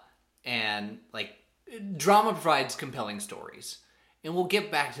drama provides compelling stories. And we'll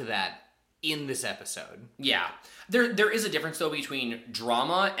get back to that in this episode. Yeah. There is a difference, though, between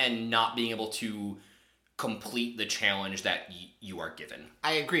drama and not being able to complete the challenge that you are given.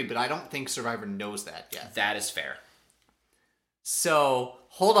 I agree, but I don't think Survivor knows that yet. That is fair. So,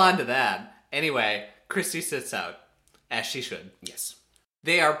 hold on to that. Anyway, Christy sits out, as she should. Yes.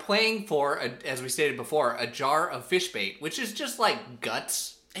 They are playing for, as we stated before, a jar of fish bait, which is just like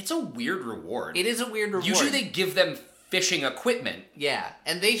guts. It's a weird reward. It is a weird reward. Usually they give them fishing equipment. Yeah,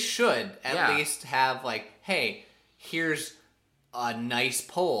 and they should at least have like, hey, here's a nice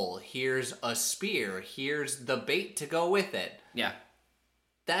pole, here's a spear, here's the bait to go with it. Yeah.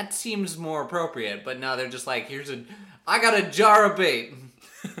 That seems more appropriate, but now they're just like, I got a jar of bait.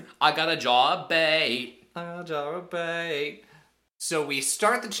 I got a jar of bait. I got a jar of bait. So we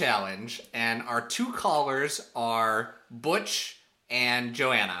start the challenge, and our two callers are Butch and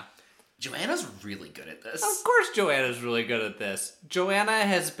Joanna. Joanna's really good at this. Of course Joanna's really good at this. Joanna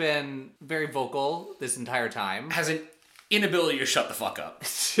has been very vocal this entire time. Has an inability to shut the fuck up.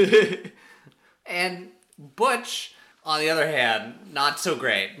 And Butch, on the other hand, not so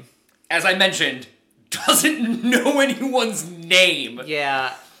great. As I mentioned, doesn't know anyone's name.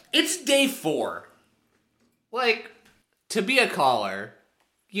 Yeah. It's day 4. Like, to be a caller,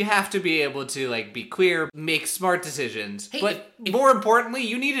 you have to be able to, like, be queer, make smart decisions. Hey, but more importantly,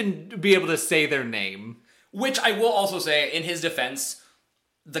 you need to be able to say their name. Which I will also say, in his defense,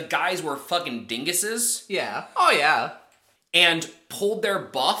 the guys were fucking dinguses. Yeah. Oh, yeah. And pulled their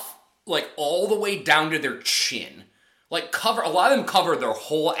buff, like, all the way down to their chin. Like, a lot of them covered their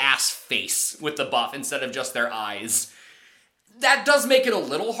whole ass face with the buff instead of just their eyes. That does make it a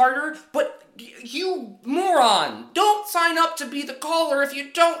little harder, but You moron! Don't sign up to be the caller if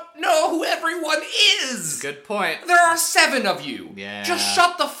you don't know who everyone is! Good point. There are 7 of you! Yeah. Just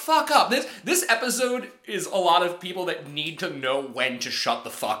shut the fuck up. This episode is a lot of people that need to know when to shut the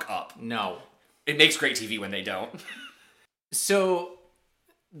fuck up. No. It makes great TV when they don't. So,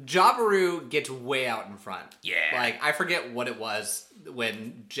 Jabiru gets way out in front. Yeah. Like, I forget what it was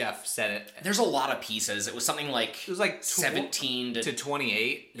when Jeff said it. There's a lot of pieces. It was something like... It was like 17 to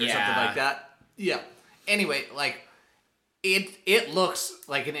 28 or Yeah. something like that. Yeah. Anyway, like, it looks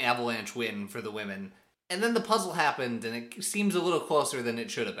like an avalanche win for the women. And then the puzzle happened, and it seems a little closer than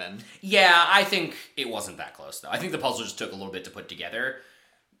it should have been. Yeah, I think it wasn't that close, though. I think the puzzle just took a little bit to put together.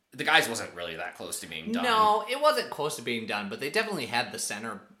 The guys wasn't really that close to being done. No, it wasn't close to being done, but they definitely had the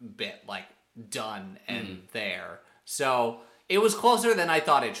center bit, like, done and there. So, it was closer than I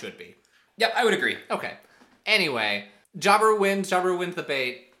thought it should be. Yep, I would agree. Okay. Anyway, Jabiru wins the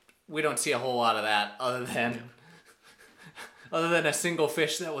bait. We don't see a whole lot of that other than a single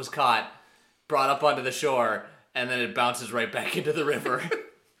fish that was caught, brought up onto the shore, and then it bounces right back into the river.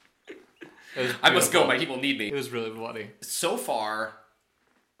 I must go, my people need me. It was really funny. So far,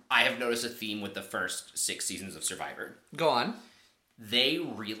 I have noticed a theme with the first 6 seasons of Survivor. Go on. They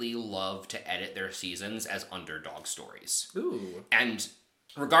really love to edit their seasons as underdog stories. Ooh. And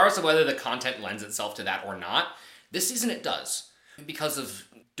regardless of whether the content lends itself to that or not, this season it does. Because of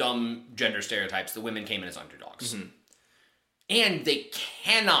dumb gender stereotypes, the women came in as underdogs. Mm-hmm. And they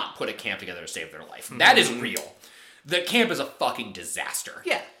cannot put a camp together to save their life. Mm-hmm. That is real. The camp is a fucking disaster.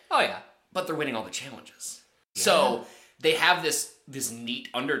 Yeah. Oh, yeah. But they're winning all the challenges. Yeah. So they have this neat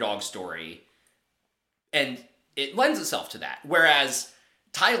underdog story, and it lends itself to that. Whereas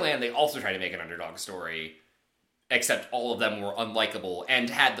Thailand, they also try to make an underdog story, except all of them were unlikable and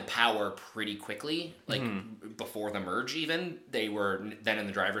had the power pretty quickly. Like, before the merge even, they were then in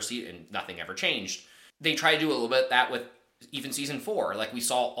the driver's seat and nothing ever changed. They try to do a little bit of that with even season 4. Like, we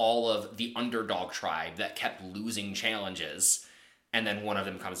saw all of the underdog tribe that kept losing challenges, and then one of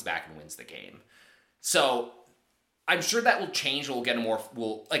them comes back and wins the game. So I'm sure that will change. We'll get a more,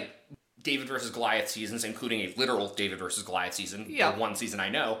 like David versus Goliath seasons, including a literal David versus Goliath season. Yeah. The one season I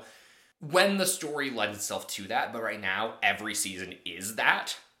know. When the story lends itself to that, but right now, every season is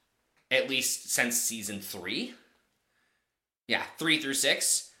that. At least since season 3. Yeah, 3 through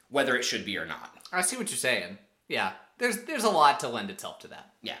 6, whether it should be or not. I see what you're saying. Yeah. There's a lot to lend itself to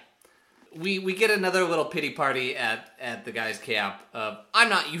that. Yeah. We get another little pity party at the guys' camp of, I'm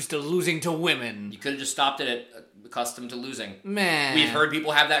not used to losing to women. You could have just stopped it at accustomed to losing. Man. We've heard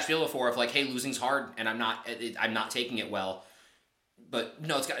people have that feel before of like, hey, losing's hard, and I'm not taking it well. But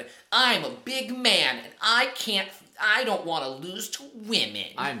no, I'm a big man, and I don't want to lose to women.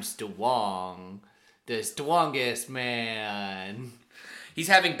 I'm Stwong, the strongest man. He's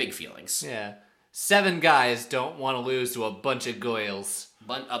having big feelings. Yeah. 7 guys don't want to lose to a bunch of goyles.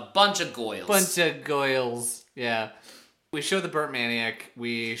 A bunch of goyles. Bunch of goyles. Yeah. We show the burnt maniac.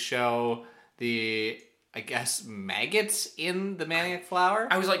 We show the, I guess, maggots in the maniac flower.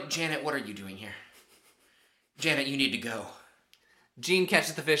 I was like, Janet, what are you doing here? Janet, you need to go. Gene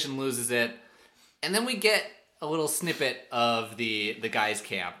catches the fish and loses it. And then we get a little snippet of the guys'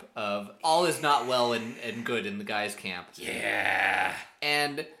 camp of all is not well and good in the guys' camp. Yeah.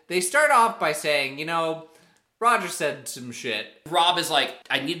 And they start off by saying, Roger said some shit. Rob is like,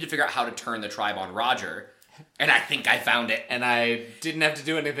 I needed to figure out how to turn the tribe on Roger, and I think I found it. And I didn't have to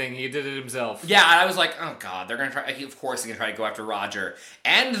do anything. He did it himself. Yeah, and I was like, oh god, they're gonna try. Of course, they're gonna try to go after Roger.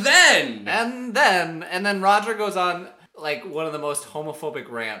 And then Roger goes on like one of the most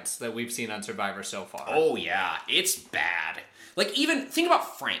homophobic rants that we've seen on Survivor so far. Oh yeah, it's bad. Like, even think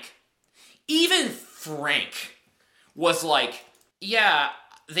about Frank. Even Frank was like, yeah,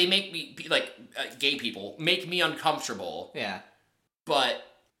 they make me like gay people make me uncomfortable. Yeah, but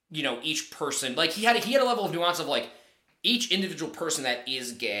each person, like, he had a level of nuance of like each individual person that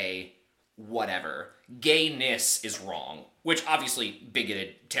is gay, whatever, gayness is wrong, which obviously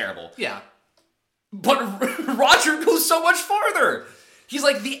bigoted, terrible. Yeah. But Roger goes so much farther. He's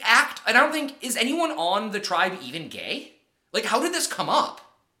like, the act, and I don't think, is anyone on the tribe even gay? Like, how did this come up?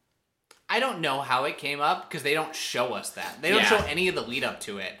 I don't know how it came up, because they don't show us that. They don't show any of the lead up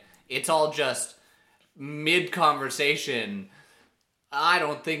to it. It's all just mid-conversation. I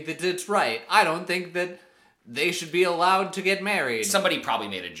don't think that it's right. I don't think that they should be allowed to get married. Somebody probably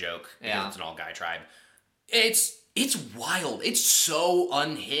made a joke, because it's an all-guy tribe. It's wild. It's so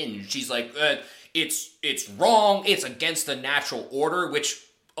unhinged. She's like, it's wrong. It's against the natural order, which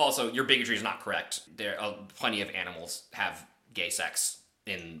also, your bigotry is not correct. There are plenty of animals have gay sex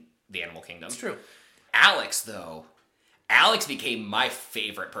in the animal kingdom. It's true. Alex, though, Alex became my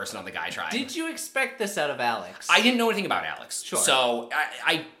favorite person on the Guy Tribe. Did you expect this out of Alex? I didn't know anything about Alex. Sure. So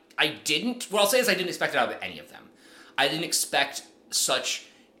I didn't, what I'll say is I didn't expect it out of any of them. I didn't expect such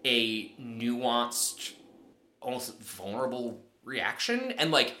a nuanced, almost vulnerable reaction.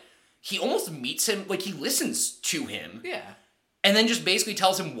 And like, he almost meets him, like he listens to him. Yeah. And then just basically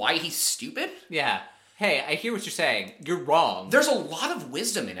tells him why he's stupid. Yeah. Hey, I hear what you're saying. You're wrong. There's a lot of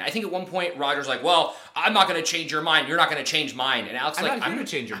wisdom in it. I think at one point, Roger's like, well, I'm not going to change your mind. You're not going to change mine. And Alex is like, I'm going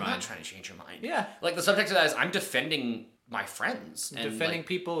to change your mind. I'm not trying to change your mind. Yeah. Like, the subtext of that is, I'm defending my friends. And defending like,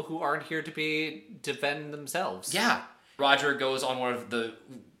 people who aren't here to defend themselves. Yeah. Roger goes on one of the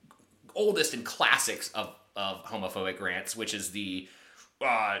oldest and classics of homophobic rants, which is the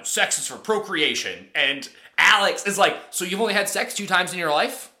sex is for procreation. And Alex is like, so you've only had sex 2 times in your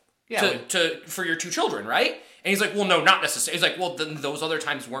life? Yeah. For your 2 children, right? And he's like, well, no, not necessarily. He's like, well, then those other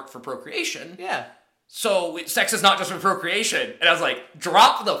times weren't for procreation. Yeah. So sex is not just for procreation. And I was like,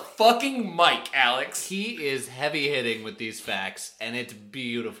 drop the fucking mic, Alex. He is heavy hitting with these facts, and it's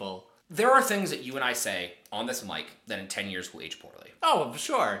beautiful. There are things that you and I say on this mic that in 10 years will age poorly. Oh,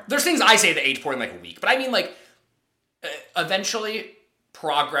 sure. There's things I say that age poorly in like a week. But I mean, like, eventually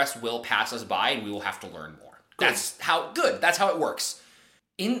progress will pass us by and we will have to learn more. That's how it works.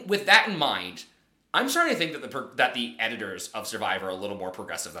 With that in mind, I'm starting to think that the editors of Survivor are a little more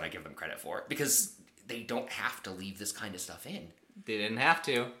progressive than I give them credit for, because they don't have to leave this kind of stuff in. They didn't have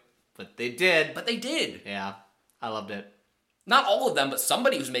to, but they did. But they did. Yeah, I loved it. Not all of them, but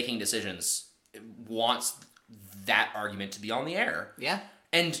somebody who's making decisions wants that argument to be on the air. Yeah.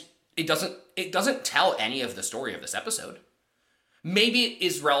 And it doesn't tell any of the story of this episode. Maybe it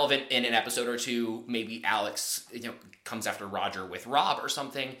is relevant in an episode or two. Maybe Alex, comes after Roger with Rob or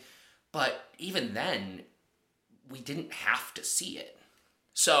something. But even then, we didn't have to see it.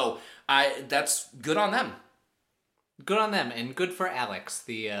 So that's good on them. Good on them, and good for Alex,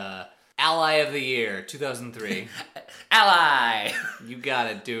 the Ally of the Year, 2003. Ally! You got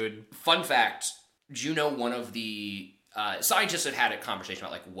it, dude. Fun fact, do you know one of the scientists had a conversation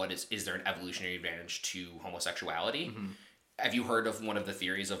about, like, is there an evolutionary advantage to homosexuality? Mm-hmm. Have you heard of one of the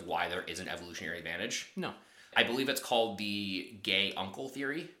theories of why there is an evolutionary advantage? No. I believe it's called the gay uncle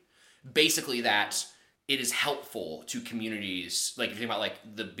theory. Basically that it is helpful to communities, like if you think about like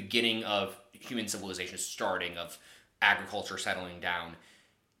the beginning of human civilization starting, of agriculture settling down,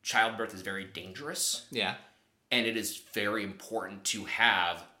 childbirth is very dangerous. Yeah. And it is very important to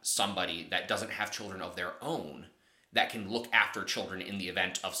have somebody that doesn't have children of their own that can look after children in the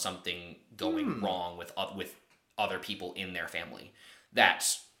event of something going wrong with other people in their family.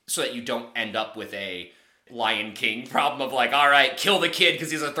 So that you don't end up with a Lion King problem of like, all right, kill the kid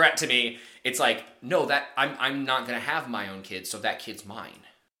because he's a threat to me. It's like, no, that I'm not going to have my own kid, so that kid's mine.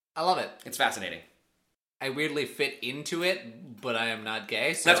 I love it. It's fascinating. I weirdly fit into it, but I am not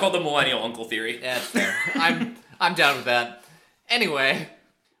gay. So that's called the millennial uncle theory. Yeah, that's fair. I'm down with that. Anyway,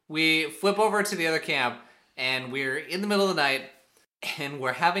 we flip over to the other camp, and we're in the middle of the night, and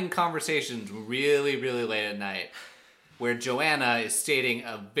we're having conversations really, really late at night, where Joanna is stating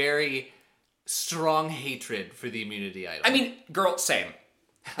a very strong hatred for the immunity idol. I mean, girl, same.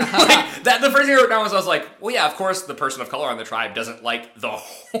 Like, the first thing I wrote down was, I was like, well, yeah, of course the person of color on the tribe doesn't like the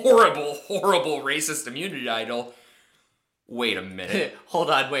horrible, horrible racist immunity idol. Wait a minute. Hold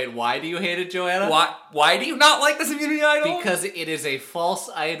on, wait, why do you hate it, Joanna? Why do you not like this immunity idol? Because it is a false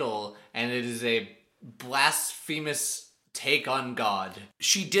idol, and it is a blasphemous take on God.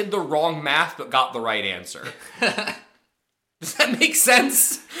 She did the wrong math, but got the right answer. Does that make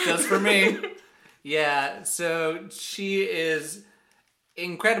sense? Does for me. Yeah, so she is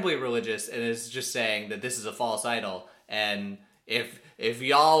incredibly religious and is just saying that this is a false idol, and if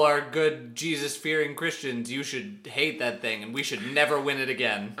y'all are good Jesus-fearing Christians, you should hate that thing, and we should never win it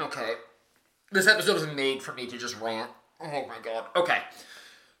again. Okay. This episode is made for me to just rant. Oh my god. Okay.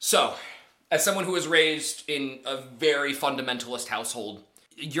 So, as someone who was raised in a very fundamentalist household,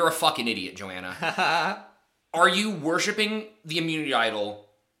 you're a fucking idiot, Joanna. Are you worshiping the immunity idol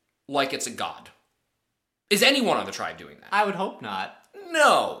like it's a god? Is anyone on the tribe doing that? I would hope not.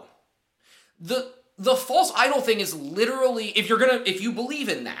 No. The false idol thing is literally, if you believe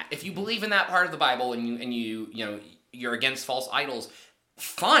in that part of the Bible and you're against false idols,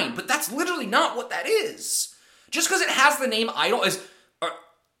 fine, but that's literally not what that is. Just because it has the name idol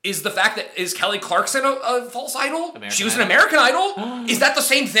is the fact that, is Kelly Clarkson a false idol? She was an American Idol? Is that the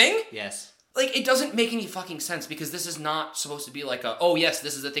same thing? Yes. Like, it doesn't make any fucking sense, because this is not supposed to be like oh yes,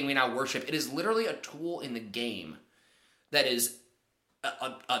 this is the thing we now worship. It is literally a tool in the game that is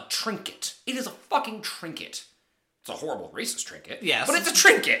a trinket. It is a fucking trinket. It's a horrible racist trinket. Yes. But it's a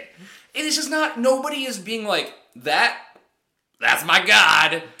trinket. It is just not, nobody is being like, that That's my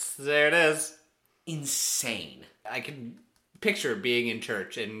god. There it is. Insane. I can picture being in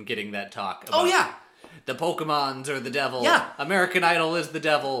church and getting that talk about, Oh, yeah. the Pokemons are the devil. Yeah. American Idol is the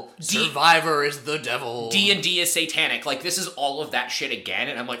devil. Survivor is the devil. D&D is satanic. Like, this is all of that shit again,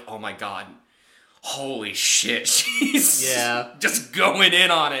 and I'm like, oh my god. Holy shit. She's just going in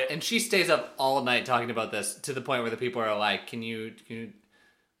on it. And she stays up all night talking about this to the point where the people are like, can you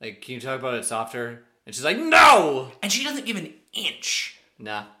talk about it softer? And she's like, no! And she doesn't give an inch.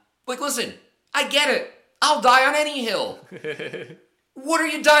 Nah. Like, listen, I get it. I'll die on any hill. What are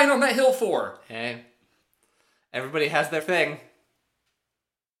you dying on that hill for? Hey. Everybody has their thing.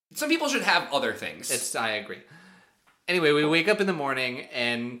 Some people should have other things. I agree. Anyway, we wake up in the morning,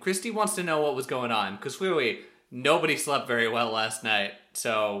 and Christy wants to know what was going on. Because clearly, nobody slept very well last night.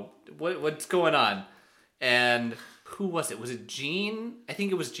 So, what's going on? And who was it? Was it Jean? I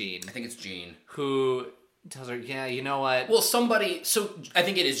think it was Jean. I think it's Jean. Who tells her, yeah, you know what? Well, so I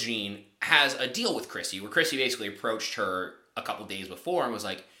think it is Jean, has a deal with Christy, where Christy basically approached her a couple days before and was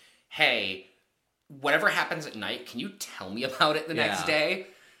like, hey, whatever happens at night, can you tell me about it the next day?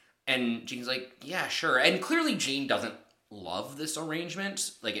 And Jean's like, yeah, sure. And clearly Jean doesn't love this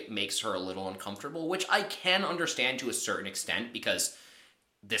arrangement. Like, it makes her a little uncomfortable, which I can understand to a certain extent, because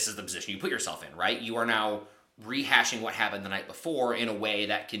this is the position you put yourself in, right? You are now rehashing what happened the night before in a way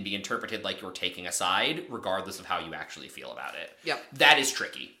that can be interpreted like you're taking a side, regardless of how you actually feel about it. Yep. That is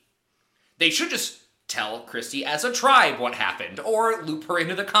tricky. They should just tell Christy as a tribe what happened, or loop her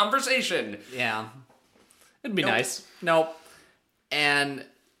into the conversation. Yeah. It'd be nice. Nope. And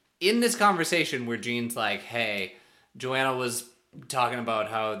in this conversation where Jean's like, hey, Joanna was talking about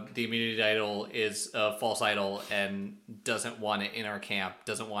how the immunity idol is a false idol and doesn't want it in our camp,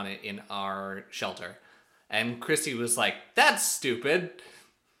 doesn't want it in our shelter. And Christy was like, that's stupid.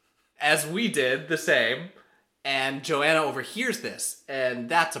 As we did the same. And Joanna overhears this. And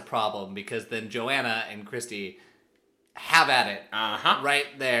that's a problem, because then Joanna and Christy have at it. Right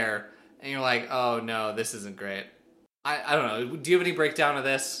there. And you're like, oh no, this isn't great. I don't know. Do you have any breakdown of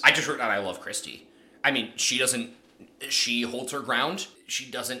this? I just wrote down I love Christy. I mean, she holds her ground. She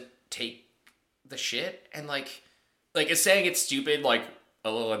doesn't take the shit. And like is saying it's stupid, like,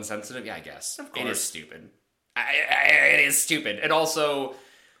 a little insensitive? Yeah, I guess. Of course. It is stupid. It is stupid. And also,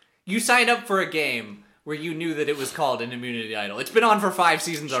 you signed up for a game where you knew that it was called an immunity idol. It's been on for 5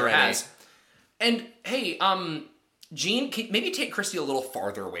 seasons already. Has. And hey, Jean, maybe take Christy a little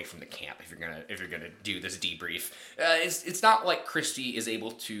farther away from the camp if you're gonna do this debrief. It's not like Christy is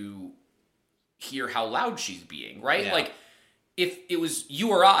able to hear how loud she's being, right? Yeah. Like, if it was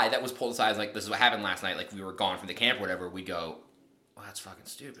you or I that was pulled aside, like, this is what happened last night, like we were gone from the camp or whatever, we'd go, well, that's fucking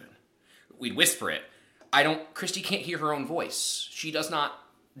stupid. We'd whisper it. Christy can't hear her own voice. She does not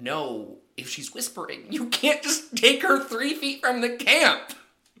know if she's whispering. You can't just take her 3 feet from the camp.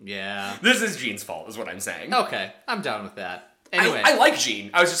 Yeah. This is Jean's fault, is what I'm saying. Okay, I'm down with that. Anyway. I like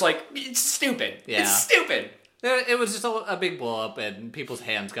Jean. I was just like, it's stupid. Yeah. It's stupid. It was just a big blow up, and people's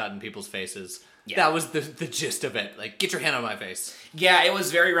hands got in people's faces. Yeah. That was the gist of it. Like, get your hand on my face. Yeah, it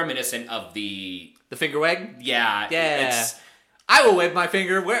was very reminiscent of the finger wag? Yeah. Yeah. I will wave my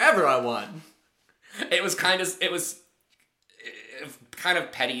finger wherever I want. It was kind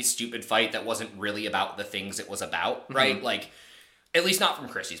of petty, stupid fight that wasn't really about the things it was about, right? Mm-hmm. Like, at least not from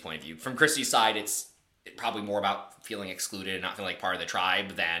Christy's point of view. From Christy's side, it's probably more about feeling excluded and not feeling like part of the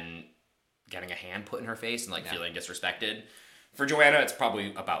tribe than getting a hand put in her face and feeling disrespected. For Joanna, it's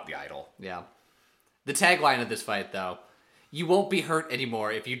probably about the idol. Yeah. The tagline of this fight, though, you won't be hurt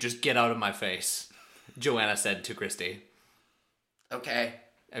anymore if you just get out of my face, Joanna said to Christy. Okay.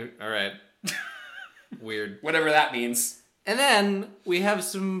 All right. Weird. Whatever that means. And then we have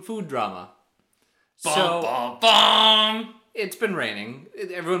some food drama. Bum, bum, bum. It's been raining.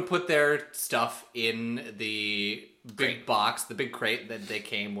 Everyone put their stuff in the big box, the big crate that they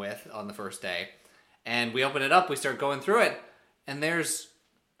came with on the first day. And we open it up, we start going through it, and there's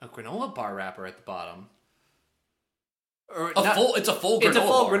a granola bar wrapper at the bottom. It's a full granola bar. It's a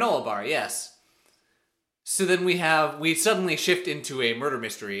full granola bar, yes. So then we suddenly shift into a murder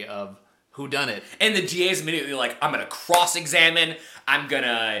mystery of who done it. And the DA is immediately like, I'm gonna cross-examine, we're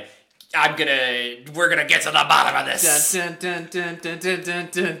gonna get to the bottom of this. Dun, dun, dun, dun, dun, dun,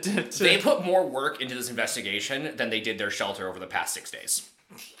 dun, dun, dun. They put more work into this investigation than they did their shelter over the past 6 days.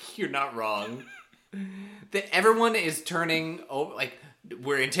 You're not wrong. Everyone is turning over, like,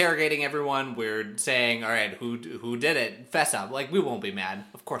 we're interrogating everyone, we're saying, all right, who did it? Fess up. Like, we won't be mad.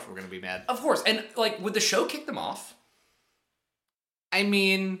 Of course we're gonna be mad. Of course. And, like, would the show kick them off? I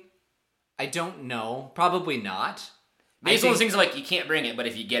mean, I don't know. Probably not. Maybe it's one of those things like, you can't bring it, but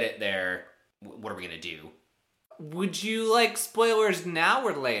if you get it there, what are we going to do? Would you like spoilers now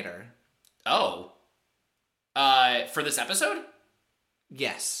or later? Oh. For this episode?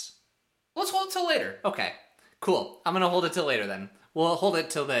 Yes. Let's hold it till later. Okay. Cool. I'm gonna hold it till later then. We'll hold it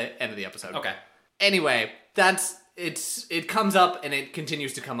till the end of the episode. Okay. Anyway, it comes up and it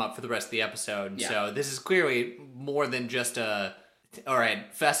continues to come up for the rest of the episode. Yeah. So this is clearly more than just all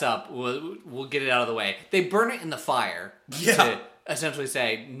right, fess up. We'll get it out of the way. They burn it in the fire to essentially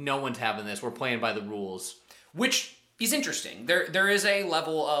say no one's having this. We're playing by the rules, which is interesting. There is a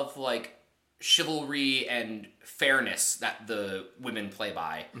level of like chivalry and fairness that the women play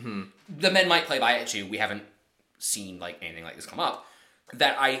by. Mm-hmm. The men might play by it too. We haven't seen like anything like this come up.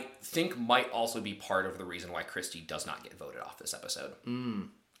 That I think might also be part of the reason why Christy does not get voted off this episode.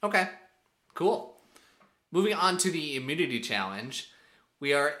 Okay, cool. Moving on to the immunity challenge,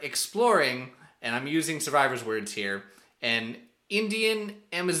 we are exploring, and I'm using Survivor's words here, an Indian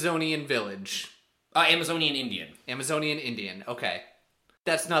Amazonian village. Amazonian Indian. Amazonian Indian, okay.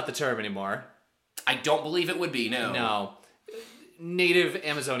 That's not the term anymore. I don't believe it would be, no. No. Native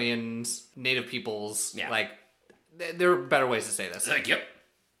Amazonians, native peoples, like, there are better ways to say this. Yep.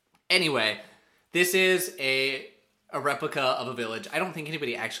 Anyway, this is a replica of a village. I don't think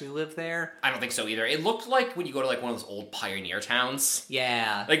anybody actually lived there. I don't think so either. It looked like when you go to like one of those old pioneer towns.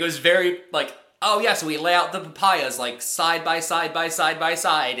 Yeah. Like it was very like, oh yeah, so we lay out the papayas like side by side by side by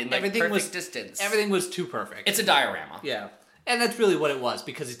side in like perfect distance. Everything was too perfect. It's a diorama. Yeah. And that's really what it was,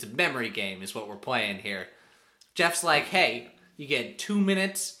 because it's a memory game is what we're playing here. Jeff's like, hey, you get 2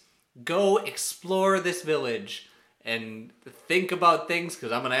 minutes, go explore this village and think about things,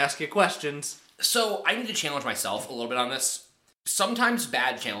 because I'm going to ask you questions. So, I need to challenge myself a little bit on this. Sometimes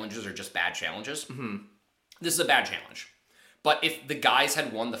bad challenges are just bad challenges. Mm-hmm. This is a bad challenge. But if the guys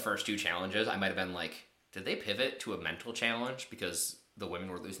had won the first 2 challenges, I might have been like, did they pivot to a mental challenge because the women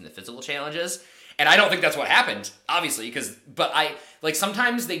were losing the physical challenges? And I don't think that's what happened, obviously, but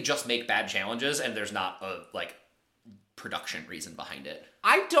sometimes they just make bad challenges and there's not a, like, production reason behind it.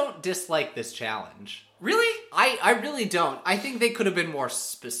 I don't dislike this challenge. Really? I really don't. I think they could have been more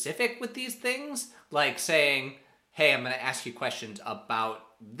specific with these things, like saying, hey, I'm going to ask you questions about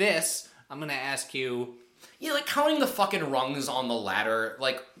this. I'm going to ask you... Yeah, like counting the fucking rungs on the ladder,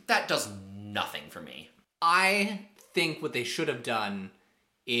 like, that does nothing for me. I think what they should have done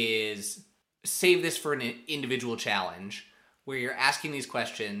is save this for an individual challenge where you're asking these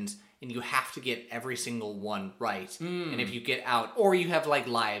questions and you have to get every single one right. And if you get out, or you have like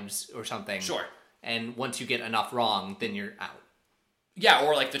lives or something. Sure. And once you get enough wrong, then you're out. Yeah,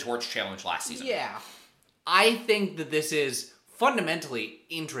 or like the torch challenge last season. Yeah. I think that this is fundamentally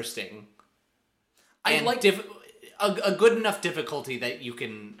interesting. I and like a good enough difficulty that you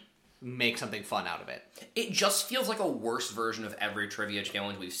can make something fun out of it. It just feels like a worse version of every trivia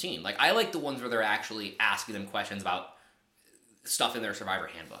challenge we've seen. Like, I like the ones where they're actually asking them questions about stuff in their Survivor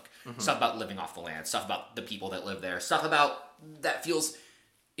handbook. Stuff about living off the land. Stuff about the people that live there. Stuff about that feels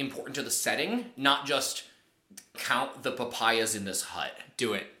important to the setting, not just count the papayas in this hut.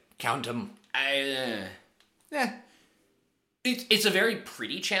 Do it. Count them. Yeah. It's a very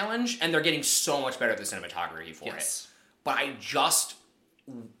pretty challenge, and they're getting so much better at the cinematography for it. But I just...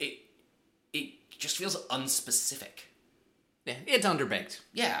 It just feels unspecific. Yeah, it's underbaked.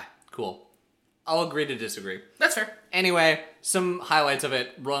 Yeah. Cool. I'll agree to disagree. That's fair. Anyway, some highlights of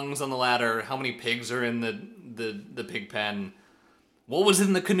it. Rungs on the ladder. How many pigs are in the pig pen? What was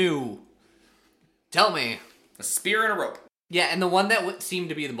in the canoe? Tell me. A spear and a rope. Yeah, and the one that seemed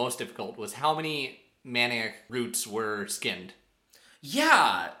to be the most difficult was how many manioc roots were skinned.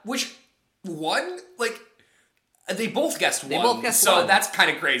 Yeah, which, one, like... They both guessed one. one. So that's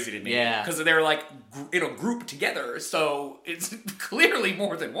kind of crazy to me. Yeah. Because they were like in a group together, so it's clearly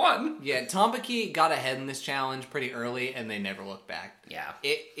more than one. Yeah, Tombaki got ahead in this challenge pretty early, and they never looked back. Yeah.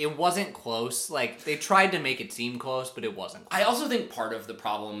 It wasn't close. Like, they tried to make it seem close, but it wasn't close. I also think part of the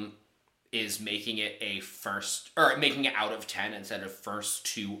problem is making it making it out of 10 instead of first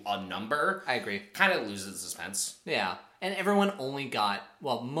to a number. I agree. Kind of loses suspense. Yeah. And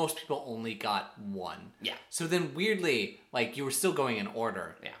most people only got 1. Yeah. So then weirdly, like, you were still going in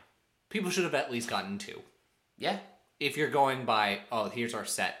order. Yeah. People should have at least gotten 2. Yeah. If you're going by, here's our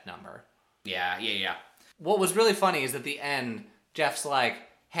set number. Yeah. What was really funny is at the end, Jeff's like,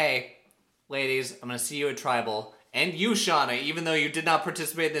 hey, ladies, I'm going to see you at Tribal. And you, Shauna, even though you did not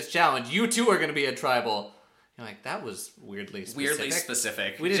participate in this challenge, you too are going to be at Tribal. You're like, that was weirdly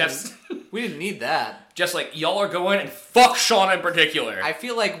specific. We didn't need that. Just like, y'all are going, and fuck Shauna in particular. I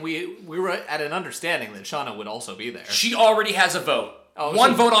feel like we were at an understanding that Shauna would also be there. She already has a vote.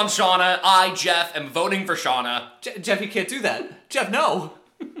 One vote on Shauna. I, Jeff, am voting for Shauna. Jeff, you can't do that. Jeff, no.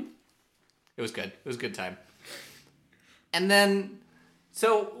 It was good. It was a good time. And then,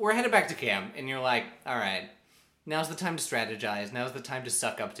 so we're headed back to camp, and you're like, all right, now's the time to strategize. Now's the time to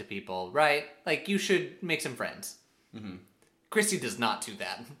suck up to people, right? Like, you should make some friends. Mm-hmm. Christy does not do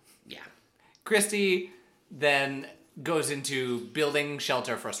that. Yeah. Christy then goes into building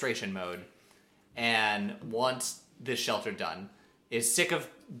shelter frustration mode, and once this shelter done, is sick of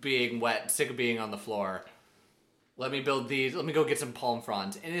being wet, sick of being on the floor. Let me build these, let me go get some palm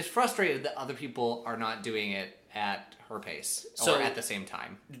fronds, and is frustrated that other people are not doing it at her pace, or at the same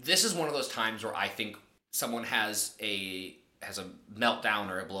time. This is one of those times where I think someone has a meltdown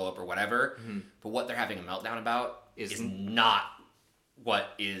or a blow up or whatever, but what they're having a meltdown about is not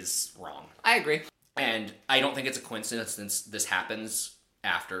what is wrong. I agree. And I don't think it's a coincidence since this happens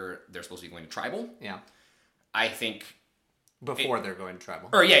after they're supposed to be going to tribal. Yeah. I think... Before they're going to tribal.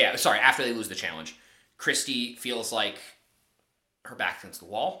 Or, sorry, after they lose the challenge. Christy feels like her back's against the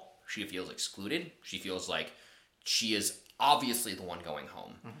wall. She feels excluded. She feels like she is obviously the one going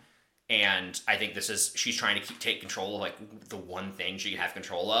home. Mm-hmm. And I think she's trying to take control of, like, the one thing she can have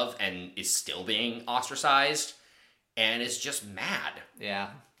control of and is still being ostracized and is just mad. Yeah.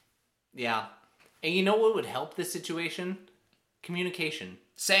 Yeah. And you know what would help this situation? Communication.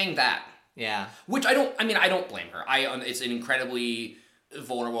 Saying that. Yeah. Which I don't blame her. It's an incredibly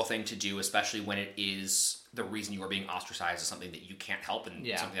vulnerable thing to do, especially when it is the reason you are being ostracized is something that you can't help and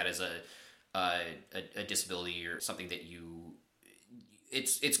something that is a disability or something that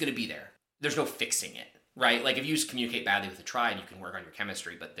it's going to be there. There's no fixing it, right? Like if you just communicate badly with a tribe, you can work on your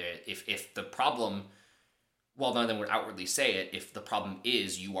chemistry, but if the problem, well, none of them would outwardly say it, if the problem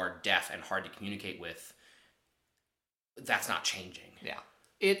is you are deaf and hard to communicate with, that's not changing. Yeah.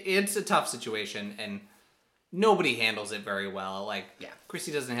 It's a tough situation, and nobody handles it very well. Like,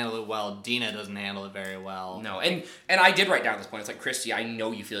 Christy doesn't handle it well. Dina doesn't handle it very well. No, and I did write down this point. It's like, Christy, I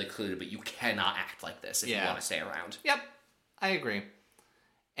know you feel excluded, but you cannot act like this if you want to stay around. Yep, I agree.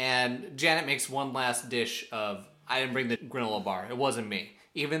 And Janet makes one last dish of, I didn't bring the granola bar. It wasn't me.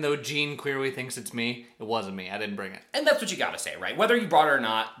 Even though Jean clearly thinks it's me, it wasn't me. I didn't bring it. And that's what you gotta say, right? Whether you brought it or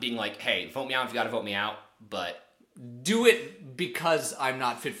not, being like, hey, vote me out if you gotta vote me out, but... Do it because I'm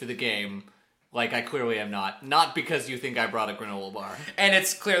not fit for the game, like I clearly am not. Not because you think I brought a granola bar. And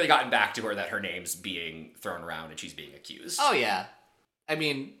it's clearly gotten back to her that her name's being thrown around and she's being accused. Oh, yeah. I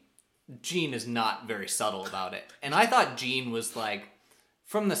mean, Jean is not very subtle about it. And I thought Jean was like...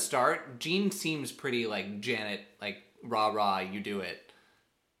 From the start, Jean seems pretty like Janet, like, rah-rah, you do it.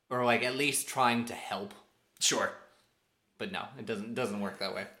 Or like at least trying to help. Sure. But no, it doesn't work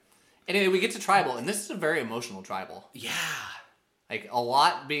that way. Anyway, we get to tribal, and this is a very emotional tribal. Yeah. Like, a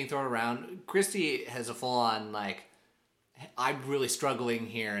lot being thrown around. Christy has a full-on, like, I'm really struggling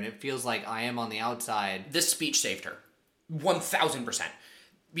here, and it feels like I am on the outside. This speech saved her. 1,000%.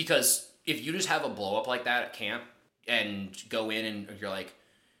 Because if you just have a blow-up like that at camp, and go in and you're like,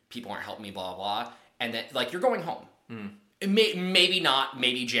 people aren't helping me, blah, blah, and then, like, you're going home. Mm. Maybe not.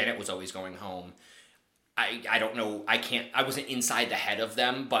 Maybe Janet was always going home. I don't know. I wasn't inside the head of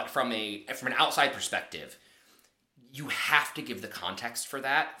them, but from an outside perspective, you have to give the context for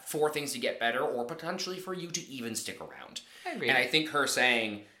that for things to get better or potentially for you to even stick around. I agree. And I think her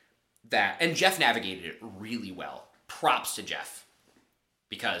saying that, and Jeff navigated it really well. Props to Jeff.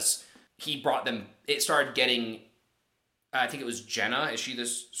 Because he brought them, it started getting, I think it was Jenna. Is she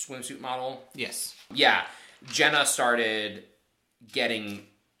this swimsuit model? Yes. Yeah. Jenna started getting...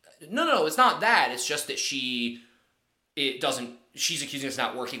 No, it's not that. It's just that she's accusing us of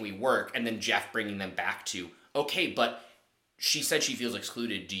not working, we work, and then Jeff bringing them back to, okay, but she said she feels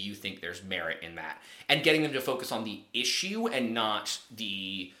excluded. Do you think there's merit in that? And getting them to focus on the issue and not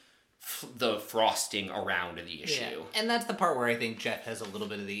the frosting around the issue. Yeah. And that's the part where I think Jeff has a little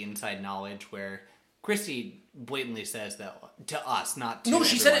bit of the inside knowledge where Christy blatantly says that to us, not to No,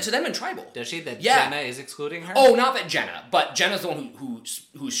 she said everyone. it to them in tribal. Does she? That Jenna is excluding her? Oh, not that Jenna, but Jenna's the one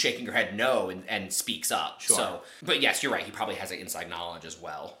who's shaking her head no and speaks up. Sure. So, but yes, you're right. He probably has an inside knowledge as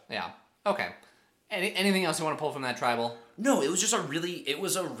well. Yeah. Okay. Anything else you want to pull from that tribal? No, it was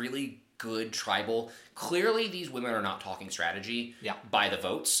a really good tribal. Clearly, these women are not talking strategy by the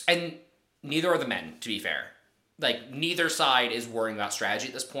votes, and neither are the men, to be fair. Like, neither side is worrying about strategy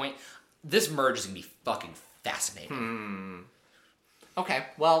at this point. This merge is going to be fucking fascinating. Okay,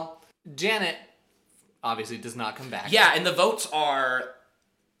 well, Janet obviously does not come back. Yeah, and the votes are...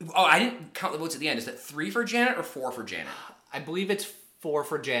 Oh, I didn't count the votes at the end. Is that 3 for Janet or 4 for Janet? I believe it's 4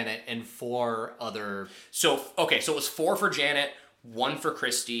 for Janet and 4 other... So it was 4 for Janet, 1 for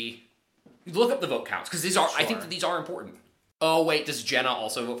Christy. Look up the vote counts, because these are... Sure. I think that these are important. Oh, wait, does Jenna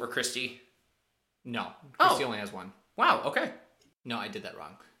also vote for Christy? No, Christy only has 1. Wow, okay. No, I did that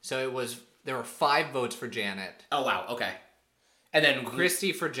wrong. So it was There were 5 votes for Janet. Oh, wow. Okay. And then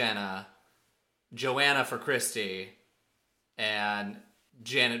Christy for Jenna, Joanna for Christy, and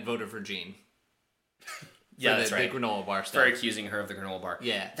Janet voted for Jean. Yeah, that's right. The granola bar stuff. For accusing her of the granola bar.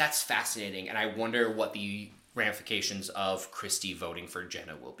 Yeah. That's fascinating, and I wonder what the ramifications of Christy voting for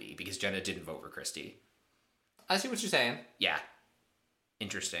Jenna will be, because Jenna didn't vote for Christy. I see what you're saying. Yeah.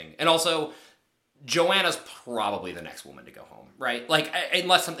 Interesting. And also, Joanna's probably the next woman to go home, right? Like,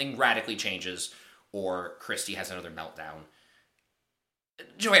 unless something radically changes or Christy has another meltdown,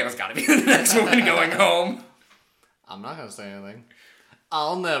 Joanna's got to be the next woman going home. I'm not going to say anything.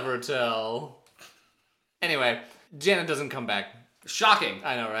 I'll never tell. Anyway, Janet doesn't come back. Shocking.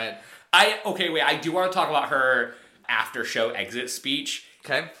 I know, right? Okay, wait, I do want to talk about her after show exit speech.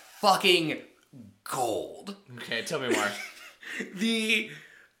 Okay. Fucking gold. Okay, tell me more.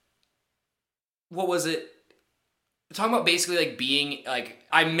 What was it? Talking about basically like being like,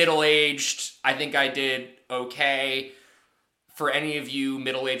 I'm middle-aged. I think I did okay. For any of you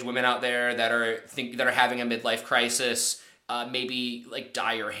middle-aged women out there that are having a midlife crisis, maybe like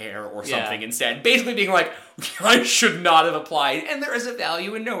dye your hair or something instead. Basically being like, I should not have applied, and there is a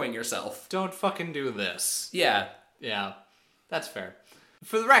value in knowing yourself. Don't fucking do this. Yeah. Yeah, that's fair.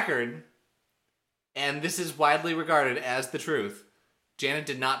 For the record, and this is widely regarded as the truth, Janet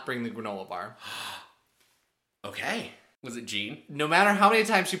did not bring the granola bar. Okay. Was it Jean? No matter how many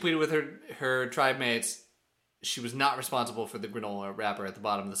times she pleaded with her tribe mates, she was not responsible for the granola wrapper at the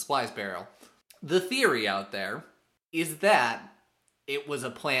bottom of the supplies barrel. The theory out there is that it was a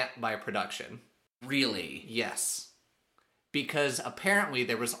plant by production. Really? Yes. Because apparently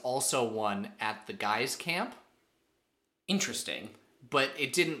there was also one at the guys' camp. Interesting. But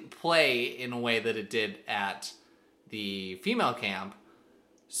it didn't play in a way that it did at the female camp.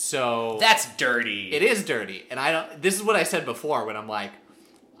 So that's dirty. It is dirty. And this is what I said before when I'm like,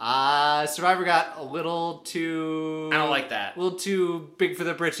 Survivor got a little too... I don't like that. A little too big for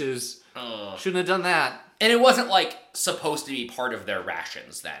their britches. Shouldn't have done that. And it wasn't, like, supposed to be part of their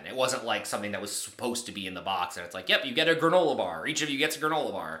rations then. It wasn't, like, something that was supposed to be in the box. And it's like, yep, you get a granola bar. Each of you gets a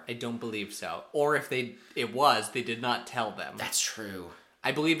granola bar. I don't believe so. Or if it was, they did not tell them. That's true.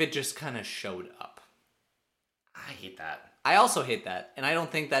 I believe it just kind of showed up. I hate that. I also hate that. And I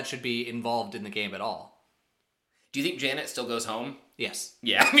don't think that should be involved in the game at all. Do you think Janet still goes home? Yes.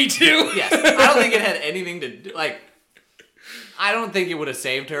 Yeah, me too. Yes. I don't think it had anything to do... Like, I don't think it would have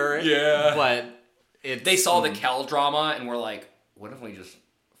saved her. Yeah. But... They saw the Kel drama and were like, what if we just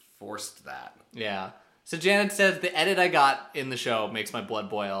forced that? Yeah. So Janet says, the edit I got in the show makes my blood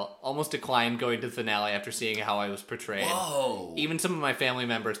boil. Almost declined going to the finale after seeing how I was portrayed. Whoa. Even some of my family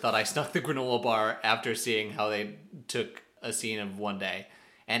members thought I snuck the granola bar after seeing how they took a scene of one day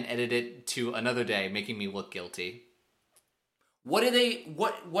and edited it to another day, making me look guilty. What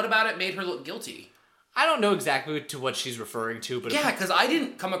about it made her look guilty? I don't know exactly to what she's referring to, but... Yeah, because I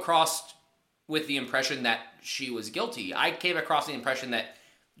didn't come across with the impression that she was guilty. I came across the impression that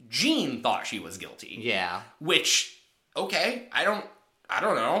Jean thought she was guilty. Yeah. Which, okay, I don't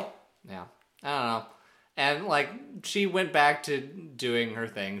know. Yeah, I don't know. And, like, she went back to doing her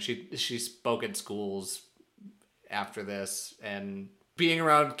thing. She spoke at schools after this, and being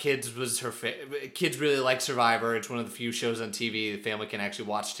around kids was her kids really like Survivor. It's one of the few shows on TV the family can actually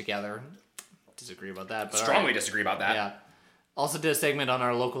watch together. Disagree about that, but strongly disagree about that. Yeah. Also did a segment on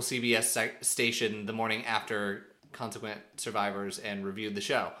our local CBS station the morning after Consequent Survivors and reviewed the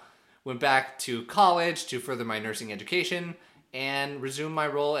show. Went back to college to further my nursing education and resumed my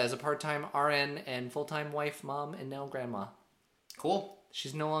role as a part-time RN and full-time wife, mom, and now grandma. Cool.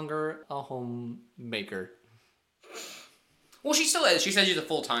 She's no longer a homemaker. Well, she still is. She says she's a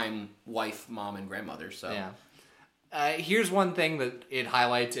full-time wife, mom, and grandmother, so... Yeah. Here's one thing that it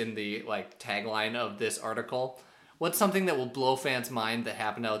highlights in the tagline of this article. What's something that will blow fans' mind that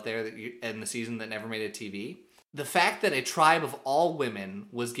happened out there in the season that never made a TV? The fact that a tribe of all women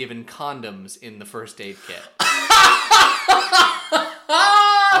was given condoms in the first aid kit.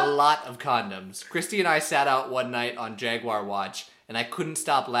 A lot of condoms. Christy and I sat out one night on Jaguar Watch, and I couldn't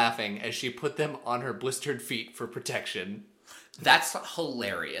stop laughing as she put them on her blistered feet for protection. That's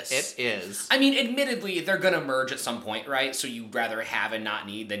hilarious. It is. I mean, admittedly, they're gonna merge at some point, right? So you'd rather have and not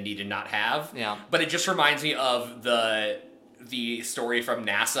need than need and not have. Yeah. But it just reminds me of the story from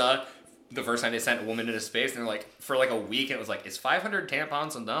NASA, the first time they sent a woman into space, and they're like, for like a week, and it was like, is 500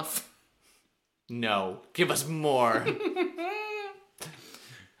 tampons enough? No. Give us more.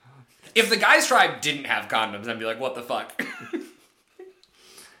 If the guys' tribe didn't have condoms, I'd be like, what the fuck?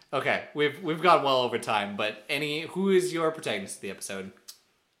 Okay, we've gone well over time, but who is your protagonist of the episode?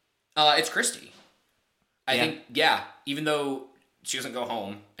 It's Christy. I think, even though she doesn't go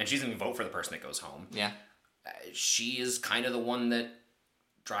home, and she doesn't even vote for the person that goes home. Yeah. She is kind of the one that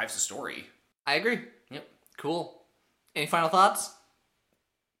drives the story. I agree. Yep. Cool. Any final thoughts?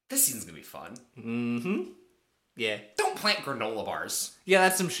 This season's gonna be fun. Mm-hmm. Yeah. Don't plant granola bars. Yeah,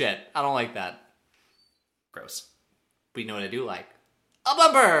 that's some shit. I don't like that. Gross. But you know what I do like? A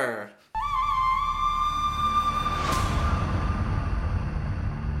bumper!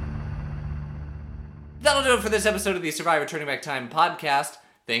 That'll do it for this episode of the Survivor Turning Back Time podcast.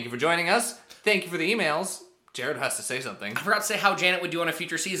 Thank you for joining us. Thank you for the emails. Jared has to say something. I forgot to say how Janet would do on a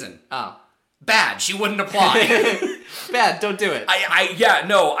future season. Oh. Bad. She wouldn't apply. Bad. Don't do it.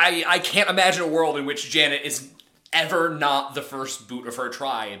 I can't imagine a world in which Janet is ever not the first boot of her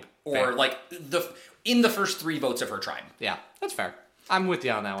tribe, or Fair. like in the first 3 votes of her tribe. Yeah, that's fair. I'm with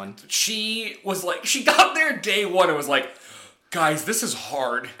you on that one. She was like, she got there day 1 and was like, guys, this is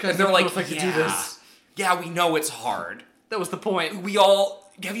hard. And they're like, if I could do this. Yeah, we know it's hard. That was the point.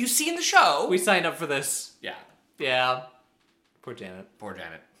 Have you seen the show? We signed up for this. Yeah. Yeah. Poor Janet. Poor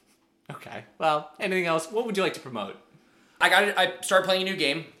Janet. Okay. Well, anything else? What would you like to promote? I started playing a new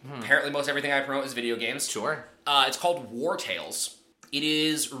game. Apparently most everything I promote is video games. Sure. It's called War Tales. It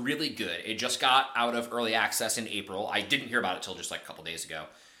is really good. It just got out of early access in April. I didn't hear about it till just like a couple days ago.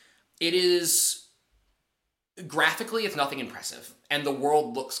 It is... Graphically, it's nothing impressive. And the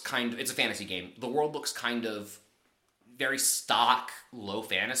world looks it's a fantasy game. The world looks kind of very stock, low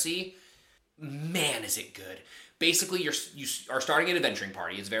fantasy. Man, is it good. Basically, you are starting an adventuring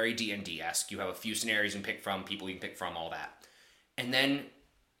party. It's very D&D-esque. You have a few scenarios you can pick from, people you can pick from, all that. And then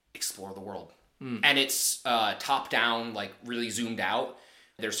explore the world. And it's top-down, like, really zoomed out.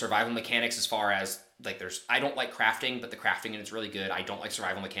 There's survival mechanics as far as, like, I don't like crafting, but the crafting in it's really good. I don't like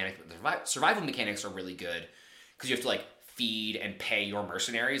survival mechanics, but the survival mechanics are really good. Because you have to, like, feed and pay your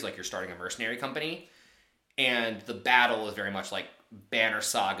mercenaries, like you're starting a mercenary company. And the battle is very much like Banner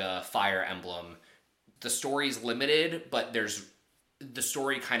Saga, Fire Emblem. The story's limited, but the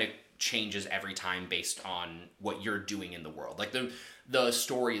story kind of changes every time based on what you're doing in the world. Like, the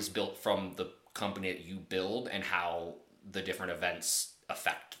story is built from the company that you build and how the different events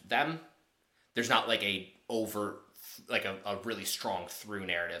affect them. There's not, like, a really strong through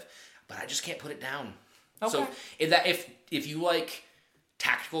narrative. But I just can't put it down. Okay. So if you like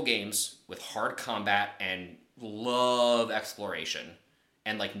tactical games with hard combat and love exploration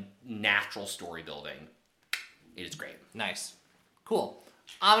and like natural story building, it is great. Nice. Cool.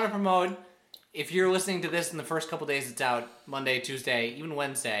 I'm going to promote, if you're listening to this in the first couple days it's out, Monday, Tuesday, even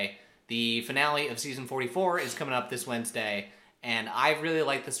Wednesday, the finale of season 44 is coming up this Wednesday, and I really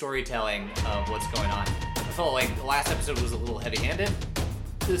like the storytelling of what's going on. I felt like the last episode was a little heavy-handed,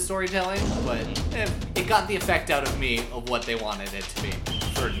 the storytelling, but it got the effect out of me of what they wanted it to be.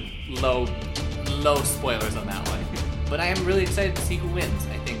 For low spoilers on that one. But I am really excited to see who wins.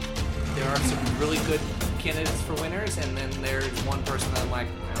 I think there are some really good candidates for winners, and then there's one person that I'm like,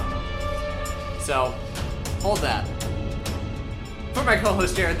 I don't know. So, hold that. For my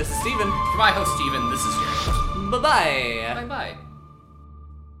co-host Jared, this is Steven. For my host Steven, this is Jared. Bye-bye. Bye-bye.